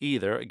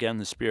either. Again,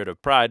 the spirit of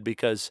pride,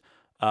 because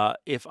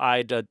if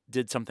I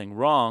did something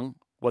wrong,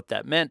 what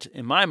that meant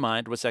in my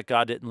mind was that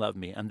God didn't love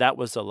me, and that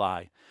was a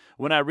lie.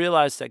 When I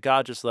realized that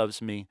God just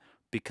loves me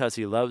because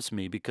he loves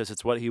me, because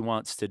it's what he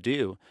wants to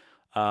do,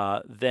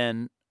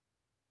 then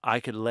I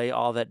could lay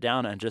all that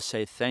down and just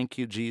say, thank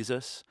you,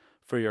 Jesus,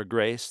 for your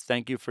grace.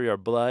 Thank you for your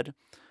blood.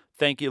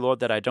 Thank you, Lord,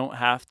 that I don't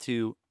have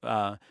to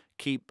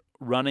keep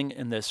running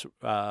in this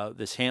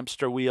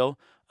hamster wheel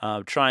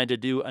trying to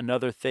do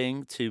another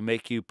thing to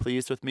make you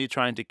pleased with me,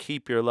 trying to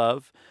keep your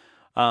love.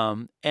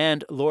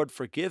 And Lord,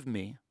 forgive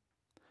me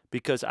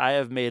because I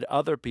have made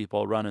other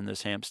people run in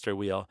this hamster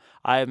wheel.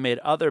 I have made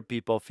other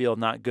people feel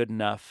not good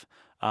enough.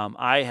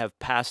 I have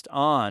passed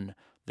on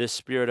this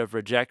spirit of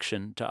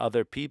rejection to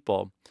other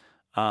people,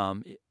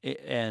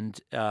 and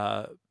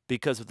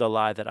because of the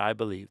lie that I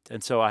believed.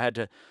 And so I had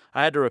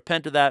to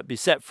repent of that, be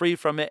set free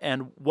from it.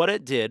 And what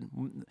it did,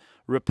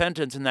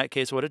 repentance in that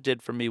case, what it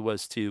did for me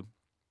was to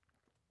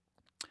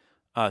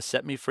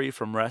set me free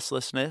from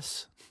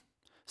restlessness,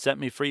 set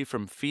me free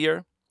from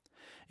fear.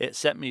 It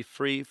set me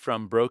free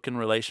from broken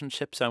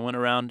relationships. I went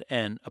around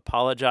and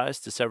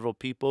apologized to several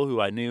people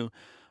who I knew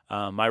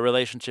my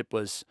relationship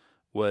was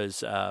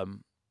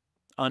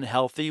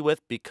unhealthy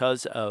with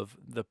because of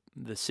the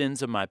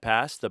sins of my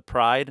past, the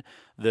pride,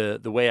 the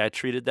way I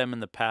treated them in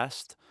the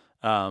past,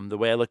 the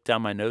way I looked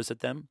down my nose at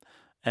them.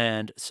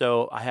 And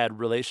so I had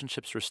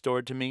relationships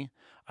restored to me.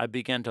 I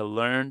began to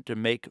learn to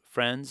make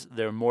friends.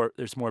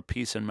 There's more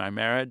peace in my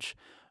marriage.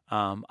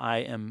 I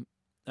am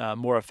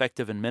more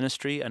effective in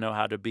ministry. I know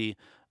how to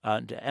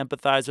to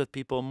empathize with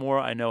people more.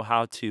 I know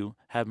how to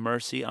have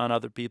mercy on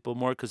other people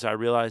more because I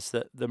realize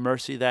that the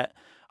mercy that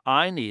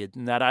I need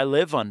and that I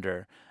live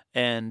under,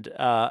 and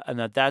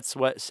that's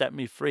what set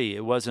me free.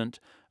 It wasn't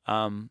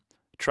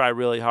try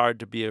really hard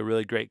to be a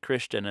really great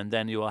Christian and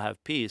then you will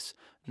have peace.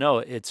 No,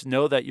 it's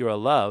know that you are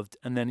loved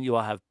and then you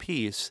will have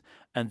peace,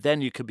 and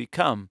then you could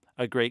become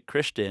a great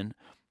Christian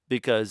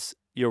because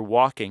you're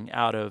walking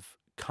out of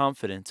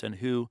confidence in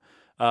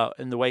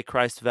in the way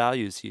Christ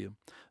values you.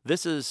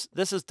 This is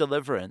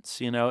deliverance.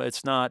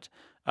 It's not.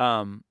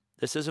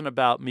 This isn't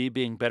about me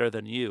being better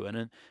than you.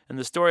 And in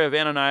the story of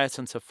Ananias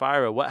and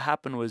Sapphira, what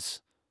happened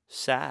was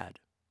sad.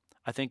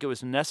 I think it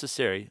was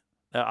necessary.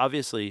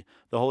 Obviously,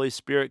 the Holy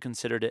Spirit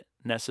considered it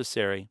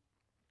necessary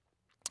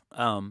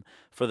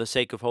for the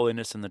sake of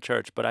holiness in the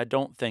church. But I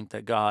don't think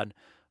that God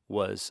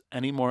was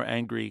any more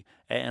angry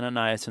at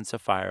Ananias and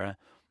Sapphira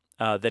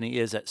than he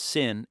is at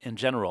sin in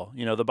general.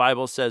 The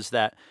Bible says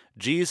that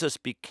Jesus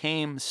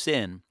became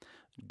sin.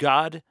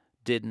 God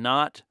did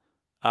not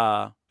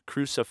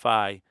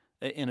crucify,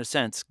 in a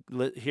sense,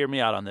 hear me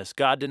out on this.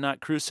 God did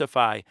not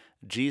crucify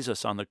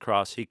Jesus on the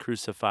cross. He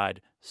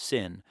crucified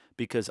sin,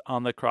 because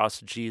on the cross,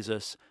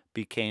 Jesus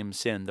became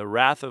sin. The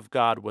wrath of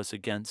God was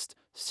against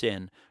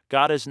sin.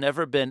 God has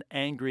never been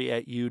angry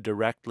at you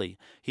directly.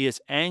 He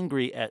is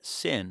angry at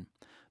sin.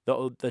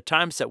 The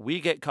times that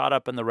we get caught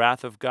up in the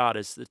wrath of God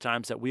is the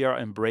times that we are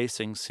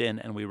embracing sin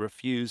and we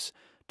refuse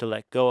to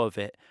let go of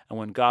it. And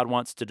when God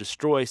wants to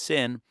destroy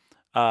sin,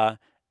 and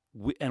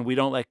we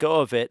don't let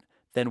go of it,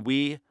 then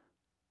we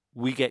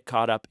get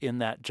caught up in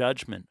that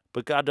judgment.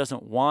 But God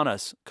doesn't want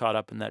us caught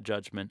up in that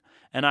judgment.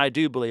 And I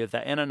do believe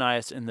that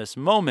Ananias in this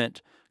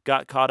moment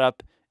got caught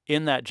up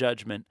in that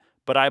judgment,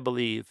 but I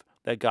believe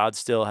that God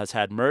still has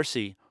had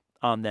mercy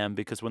on them,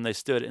 because when they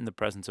stood in the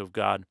presence of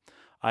God,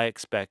 I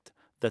expect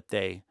that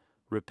they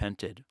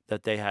repented,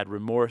 that they had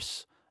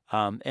remorse.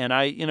 And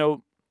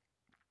I've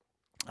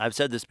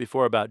said this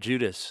before about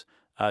Judas.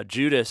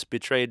 Judas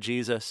betrayed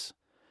Jesus,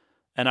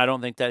 and I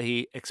don't think that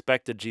he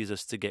expected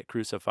Jesus to get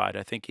crucified.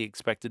 I think he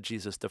expected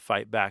Jesus to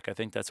fight back. I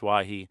think that's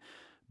why he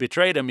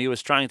betrayed him. He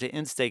was trying to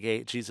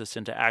instigate Jesus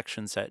into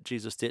actions that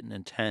Jesus didn't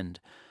intend.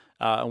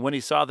 And when he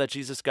saw that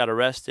Jesus got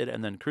arrested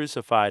and then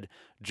crucified,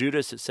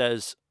 Judas, it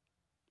says,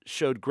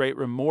 showed great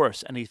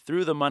remorse, and he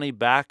threw the money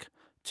back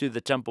to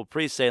the temple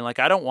priest, saying,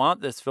 I don't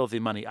want this filthy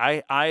money.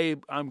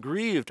 I'm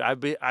grieved.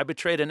 I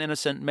betrayed an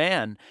innocent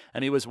man.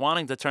 And he was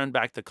wanting to turn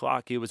back the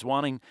clock. He was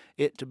wanting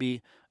it to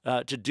be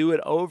to do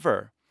it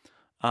over.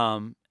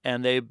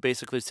 And they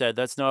basically said,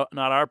 that's not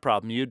our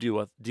problem. You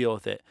deal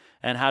with it.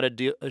 And how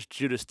did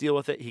Judas deal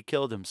with it? He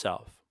killed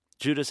himself.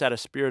 Judas had a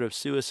spirit of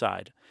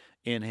suicide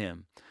in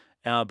him.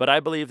 But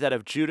I believe that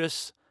if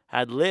Judas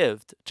had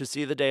lived to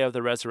see the day of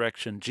the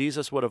resurrection,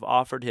 Jesus would have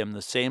offered him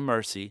the same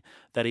mercy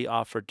that he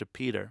offered to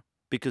Peter,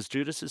 because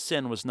Judas's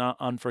sin was not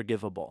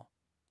unforgivable.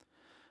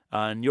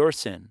 And your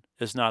sin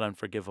is not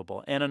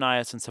unforgivable.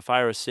 Ananias and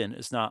Sapphira's sin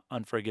is not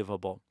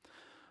unforgivable.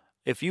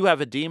 If you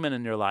have a demon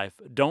in your life,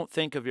 don't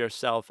think of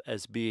yourself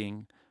as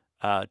being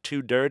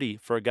too dirty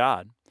for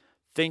God.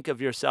 Think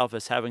of yourself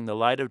as having the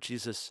light of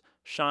Jesus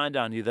shined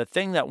on you. The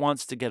thing that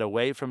wants to get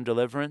away from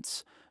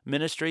deliverance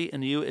ministry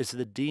in you is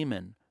the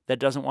demon that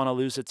doesn't want to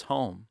lose its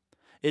home.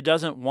 It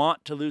doesn't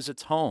want to lose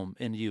its home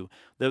in you.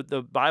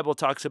 The Bible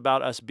talks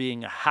about us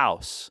being a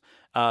house,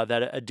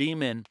 that a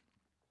demon,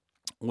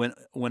 when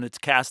it's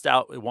cast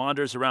out, it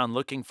wanders around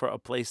looking for a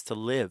place to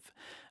live,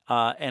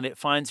 and it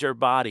finds your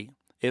body.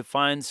 It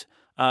finds,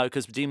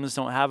 because demons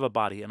don't have a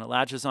body, and it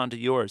latches onto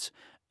yours.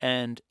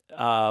 And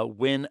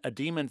when a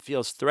demon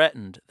feels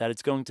threatened that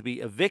it's going to be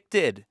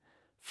evicted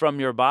from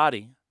your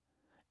body,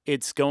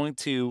 it's going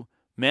to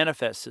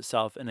manifest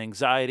itself in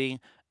anxiety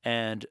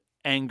and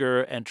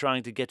anger and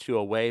trying to get you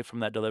away from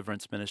that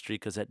deliverance ministry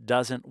because it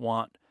doesn't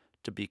want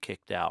to be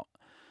kicked out.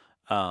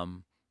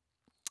 So,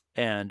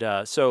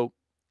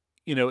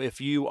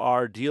 if you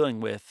are dealing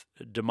with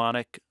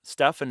demonic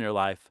stuff in your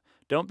life,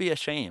 don't be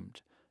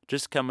ashamed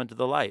just come into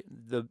the light.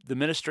 The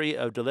ministry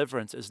of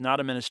deliverance is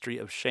not a ministry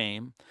of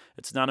shame.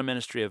 It's not a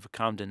ministry of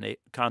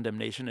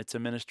condemnation. It's a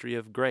ministry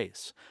of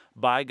grace.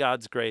 By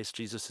God's grace,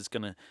 Jesus is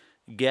going to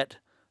get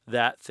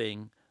that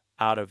thing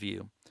out of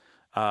you.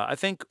 I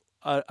think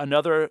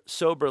another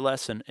sober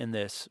lesson in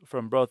this,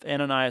 from both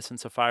Ananias and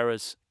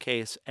Sapphira's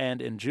case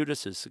and in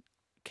Judas's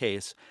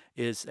case,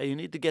 is that you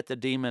need to get the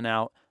demon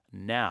out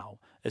now.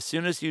 As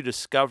soon as you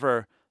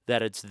discover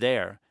that it's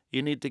there,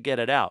 you need to get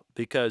it out,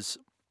 because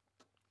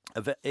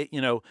they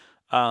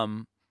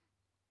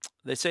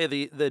say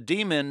the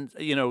demon,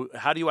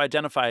 how do you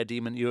identify a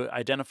demon? You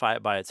identify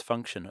it by its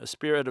function. A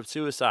spirit of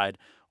suicide,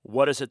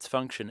 what is its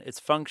function? Its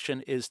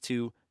function is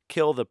to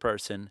kill the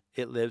person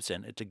it lives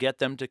in, to get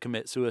them to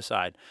commit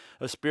suicide.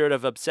 A spirit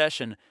of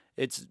obsession,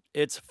 its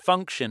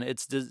function,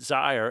 its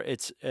desire,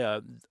 its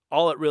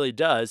all it really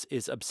does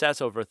is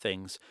obsess over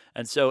things.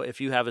 And so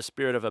if you have a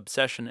spirit of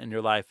obsession in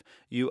your life,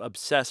 you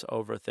obsess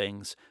over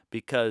things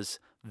because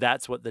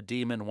that's what the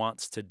demon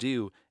wants to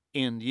do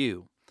in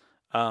you.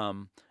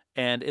 And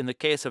in the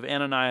case of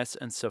Ananias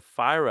and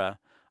Sapphira,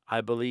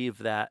 I believe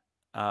that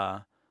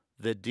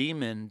the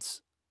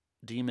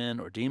demon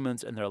or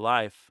demons in their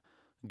life,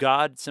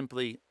 God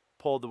simply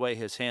pulled away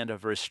his hand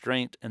of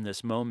restraint in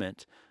this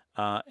moment,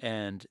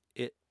 and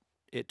it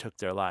took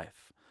their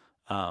life.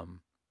 I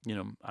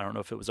don't know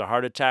if it was a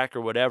heart attack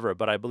or whatever,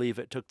 but I believe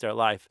it took their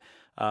life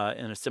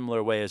in a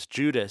similar way as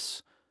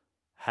Judas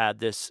had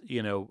this,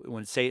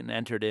 when Satan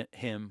entered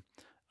him,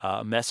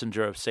 a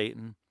messenger of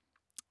Satan.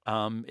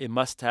 It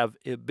must have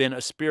been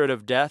a spirit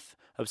of death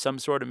of some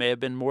sort. It may have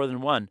been more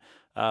than one,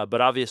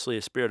 but obviously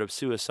a spirit of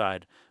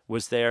suicide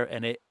was there,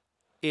 and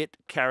it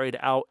carried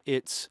out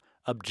its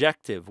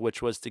objective,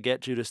 which was to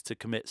get Judas to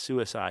commit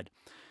suicide.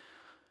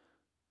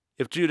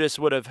 If Judas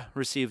would have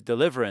received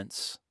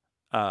deliverance,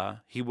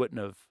 he would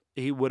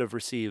have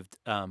received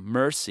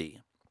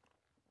mercy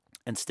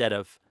instead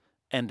of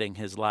ending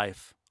his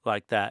life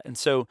like that. And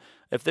so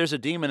if there's a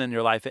demon in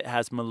your life, it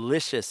has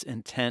malicious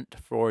intent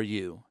for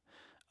you,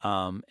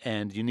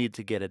 and you need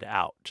to get it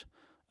out.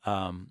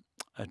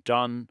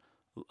 Don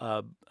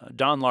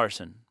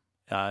Larson,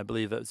 I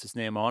believe that was his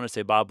name. I want to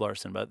say Bob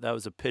Larson, but that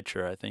was a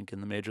pitcher, I think, in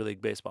the Major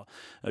League Baseball.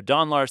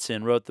 Don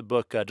Larson wrote the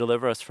book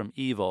Deliver Us from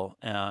Evil.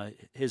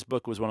 His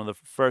book was one of the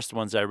first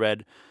ones I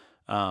read,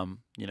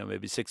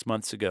 maybe 6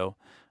 months ago.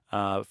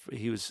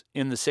 He was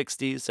in the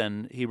 60s,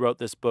 and he wrote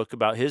this book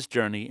about his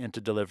journey into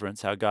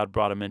deliverance, how God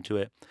brought him into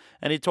it.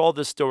 And he told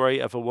the story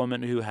of a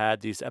woman who had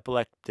these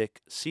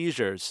epileptic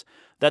seizures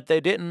that they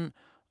didn't,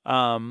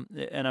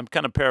 and I'm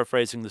kind of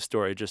paraphrasing the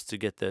story just to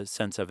get the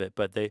sense of it,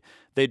 but they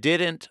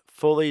didn't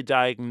fully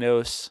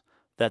diagnose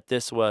that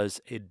this was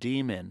a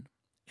demon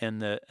in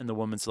the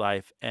woman's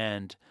life,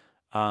 and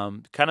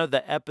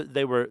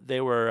they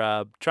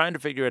were trying to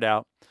figure it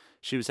out.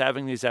 She was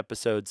having these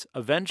episodes.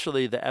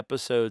 Eventually, the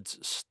episodes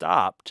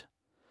stopped,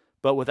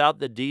 but without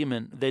the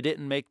demon, they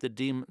didn't make the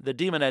demon. The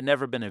demon had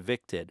never been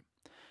evicted,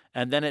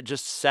 and then it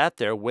just sat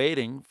there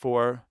waiting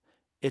for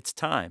its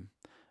time.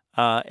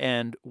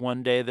 And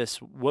one day,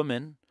 this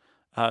woman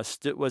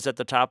was at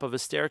the top of a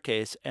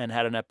staircase and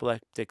had an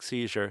epileptic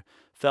seizure,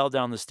 fell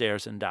down the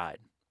stairs, and died.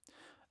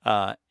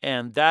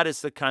 And that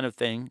is the kind of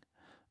thing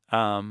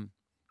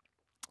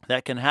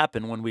that can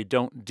happen when we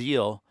don't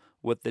deal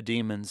with the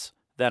demons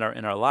that are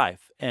in our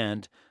life.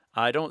 And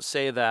I don't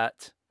say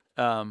that,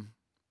 I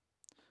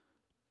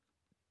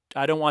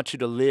don't want you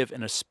to live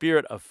in a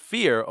spirit of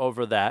fear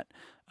over that,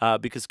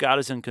 because God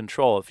is in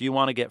control. If you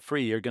want to get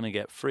free, you're going to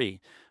get free.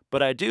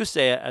 But I do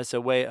say it as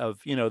a way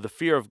of, the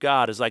fear of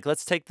God is like,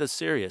 let's take this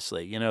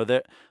seriously.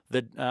 Isaiah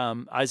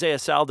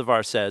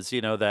Saldivar says,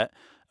 that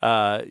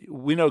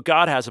we know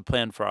God has a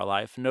plan for our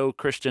life. No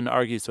Christian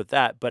argues with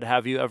that. But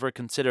have you ever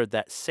considered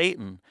that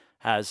Satan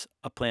has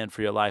a plan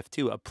for your life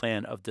too, a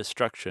plan of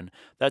destruction?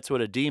 That's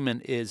what a demon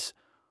is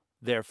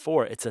there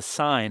for. It's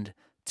assigned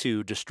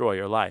to destroy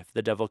your life.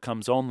 The devil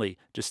comes only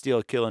to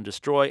steal, kill, and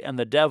destroy, and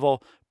the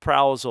devil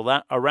prowls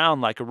around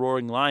like a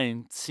roaring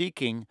lion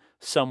seeking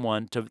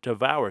someone to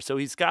devour. So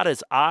he's got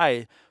his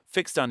eye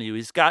fixed on you.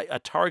 He's got a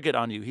target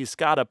on you. He's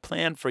got a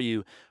plan for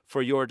you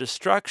for your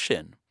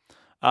destruction.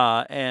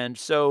 And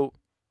so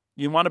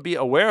you want to be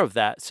aware of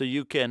that so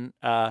you can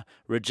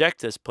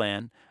reject this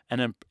plan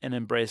and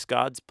embrace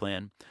God's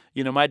plan.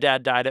 My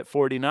dad died at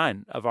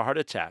 49 of a heart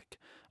attack.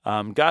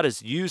 God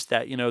has used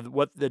that,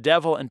 what the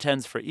devil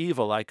intends for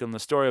evil, like in the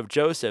story of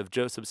Joseph.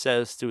 Joseph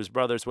says to his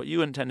brothers, what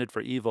you intended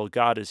for evil,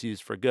 God has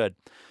used for good.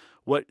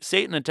 What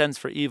Satan intends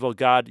for evil,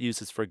 God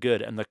uses for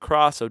good. And the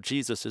cross of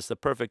Jesus is the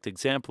perfect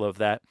example of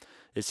that.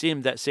 It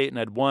seemed that Satan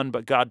had won,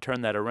 but God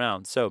turned that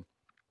around. So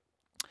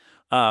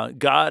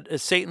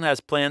Satan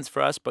has plans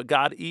for us, but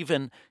God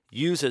even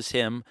uses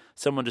him.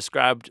 Someone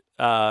described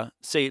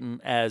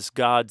Satan as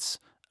God's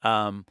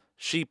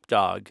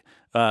sheepdog.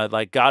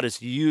 Like God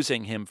is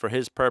using him for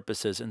his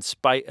purposes in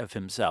spite of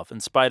himself,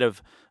 in spite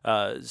of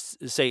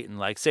Satan.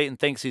 Like Satan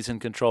thinks he's in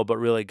control, but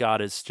really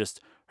God is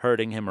just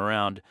herding him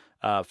around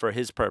for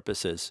his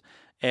purposes.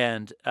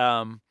 And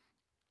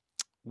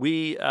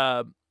we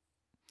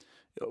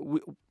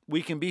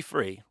we can be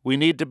free. We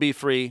need to be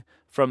free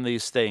from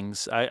these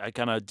things. I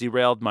kind of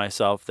derailed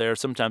myself there.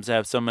 Sometimes I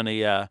have so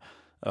many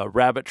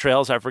rabbit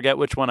trails, I forget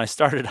which one I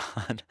started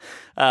on.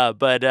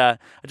 But I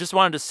just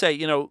wanted to say,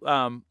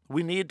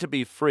 we need to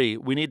be free.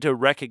 We need to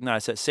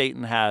recognize that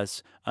Satan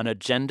has an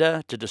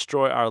agenda to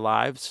destroy our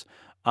lives,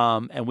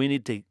 and we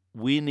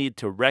need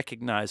to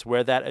recognize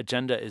where that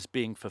agenda is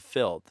being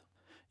fulfilled.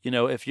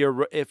 If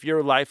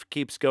your life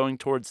keeps going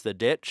towards the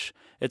ditch,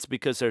 it's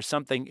because there's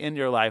something in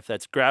your life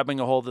that's grabbing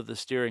a hold of the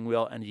steering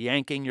wheel and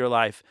yanking your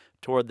life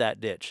toward that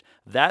ditch.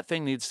 That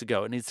thing needs to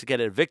go. It needs to get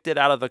evicted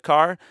out of the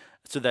car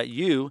so that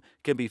you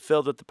can be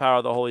filled with the power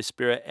of the Holy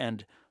Spirit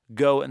and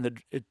go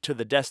to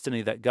the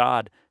destiny that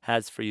God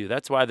has for you.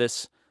 That's why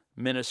this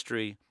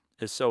ministry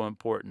is so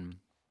important.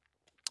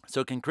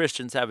 So can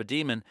Christians have a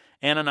demon?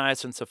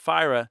 Ananias and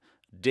Sapphira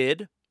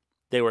did.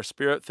 They were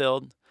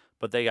spirit-filled,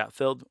 but they got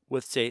filled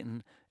with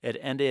Satan. It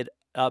ended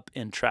up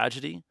in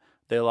tragedy.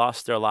 They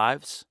lost their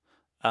lives.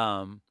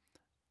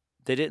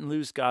 They didn't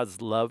lose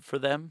God's love for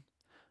them.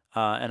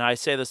 And I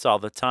say this all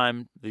the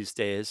time these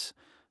days.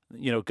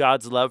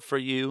 God's love for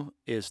you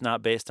is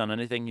not based on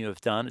anything you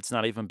have done. It's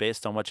not even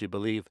based on what you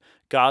believe.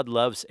 God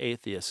loves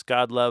atheists.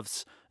 God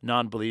loves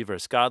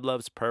non-believers. God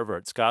loves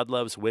perverts. God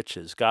loves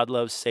witches. God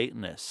loves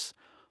Satanists.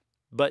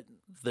 But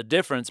the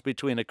difference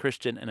between a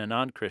Christian and a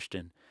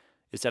non-Christian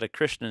is that a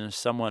Christian is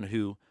someone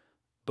who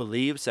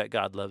believes that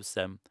God loves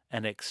them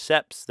and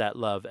accepts that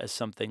love as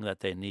something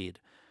that they need.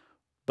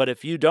 But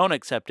if you don't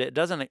accept it,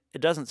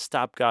 it doesn't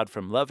stop God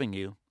from loving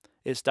you.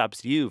 It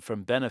stops you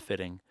from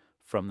benefiting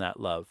from that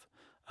love.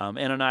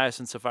 Ananias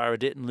and Sapphira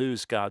didn't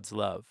lose God's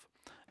love,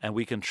 and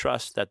we can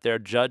trust that their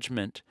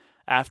judgment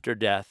after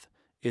death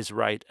is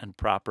right and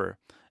proper.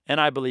 And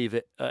I believe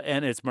it,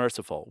 and it's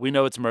merciful. We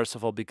know it's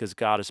merciful because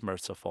God is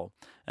merciful.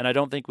 And I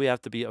don't think we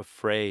have to be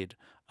afraid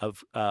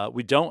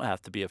we don't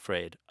have to be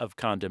afraid of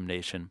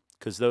condemnation,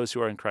 because those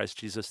who are in Christ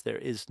Jesus, there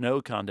is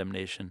no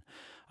condemnation.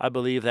 I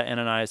believe that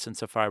Ananias and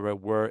Sapphira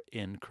were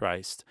in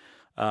Christ,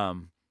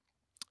 and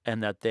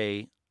that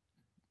they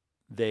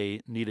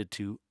needed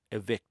to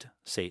evict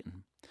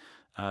Satan.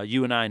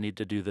 You and I need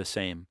to do the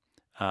same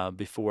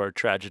before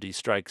tragedy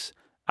strikes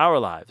our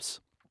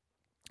lives.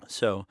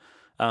 So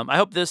I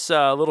hope this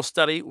little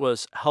study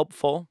was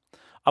helpful.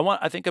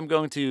 I think I'm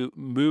going to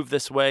move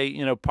this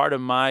way. Part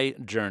of my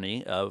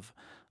journey of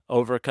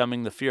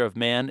overcoming the fear of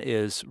man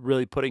is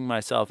really putting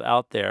myself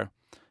out there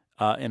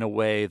in a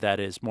way that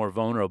is more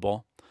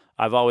vulnerable.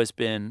 I've always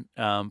been,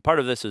 part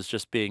of this is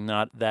just being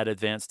not that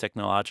advanced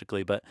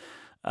technologically, but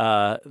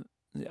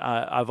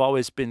I've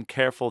always been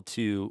careful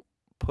to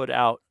put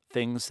out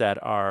things that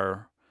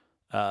are,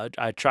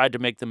 I tried to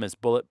make them as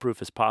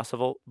bulletproof as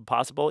possible,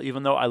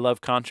 even though I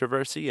love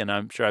controversy, and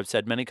I'm sure I've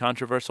said many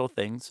controversial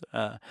things.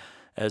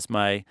 As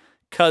my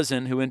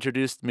cousin who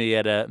introduced me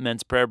at a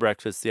men's prayer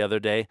breakfast the other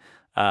day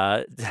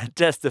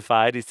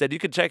testified, he said, you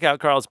can check out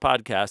Carl's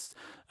podcast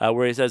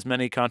where he says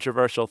many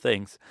controversial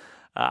things.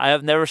 I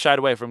have never shied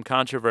away from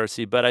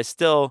controversy, but I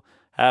still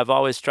have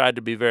always tried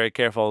to be very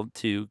careful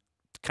to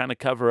kind of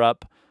cover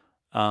up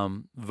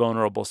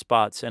vulnerable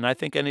spots. And I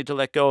think I need to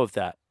let go of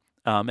that.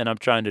 And I'm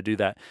trying to do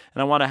that.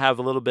 And I want to have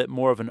a little bit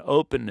more of an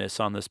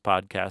openness on this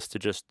podcast to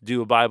just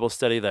do a Bible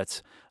study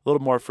that's a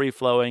little more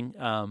free-flowing.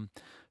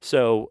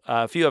 So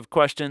if you have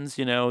questions,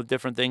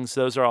 different things,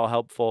 those are all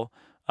helpful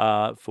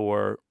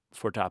for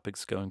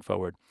topics going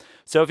forward.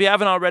 So if you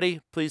haven't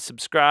already, please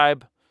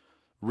subscribe,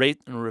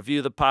 rate and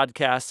review the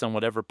podcast on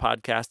whatever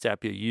podcast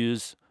app you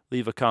use.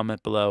 Leave a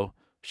comment below.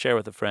 Share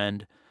with a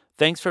friend.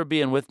 Thanks for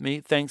being with me.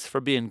 Thanks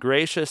for being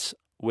gracious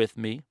with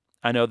me.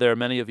 I know there are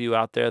many of you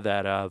out there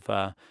that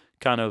have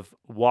kind of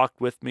walked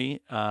with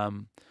me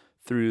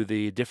through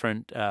the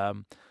different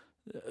kind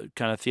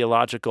of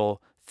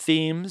theological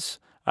themes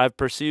I've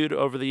pursued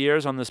over the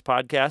years on this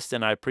podcast,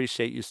 and I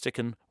appreciate you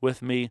sticking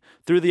with me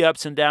through the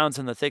ups and downs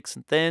and the thicks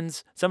and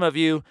thins. Some of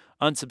you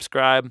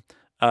unsubscribe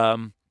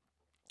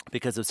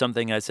because of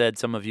something I said.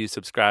 Some of you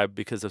subscribe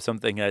because of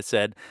something I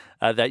said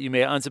that you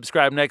may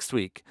unsubscribe next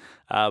week.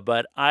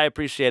 But I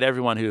appreciate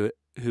everyone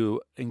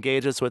who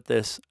engages with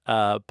this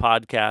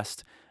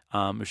podcast,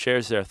 who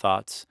shares their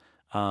thoughts,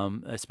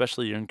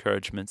 especially your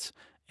encouragements,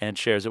 and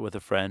shares it with a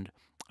friend.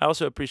 I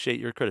also appreciate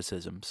your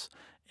criticisms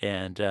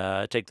and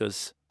take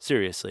those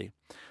seriously.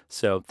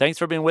 So thanks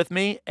for being with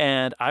me,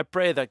 and I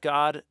pray that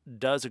God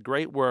does a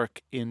great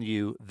work in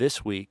you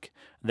this week,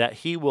 that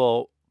he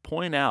will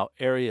point out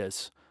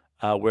areas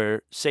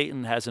where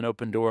Satan has an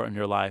open door in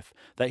your life,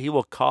 that he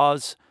will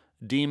cause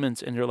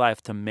demons in your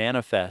life to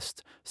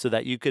manifest so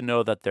that you can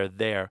know that they're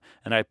there.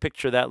 And I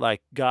picture that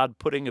like God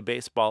putting a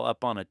baseball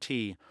up on a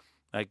tee.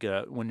 Like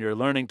when you're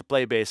learning to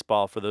play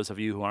baseball, for those of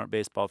you who aren't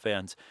baseball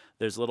fans,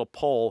 there's a little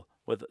pole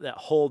that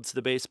holds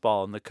the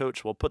baseball, and the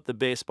coach will put the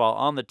baseball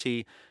on the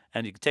tee,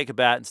 and you can take a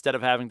bat. Instead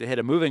of having to hit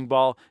a moving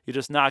ball, you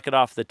just knock it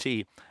off the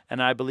tee.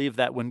 And I believe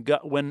that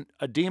when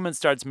a demon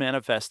starts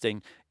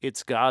manifesting,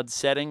 it's God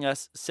setting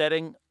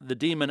the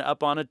demon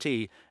up on a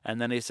tee, and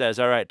then he says,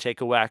 all right,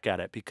 take a whack at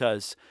it,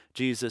 because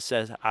Jesus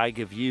says, I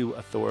give you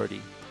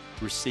authority.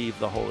 Receive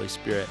the Holy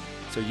Spirit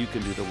so you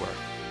can do the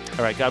work.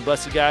 All right, God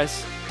bless you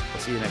guys.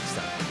 We'll see you next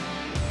time.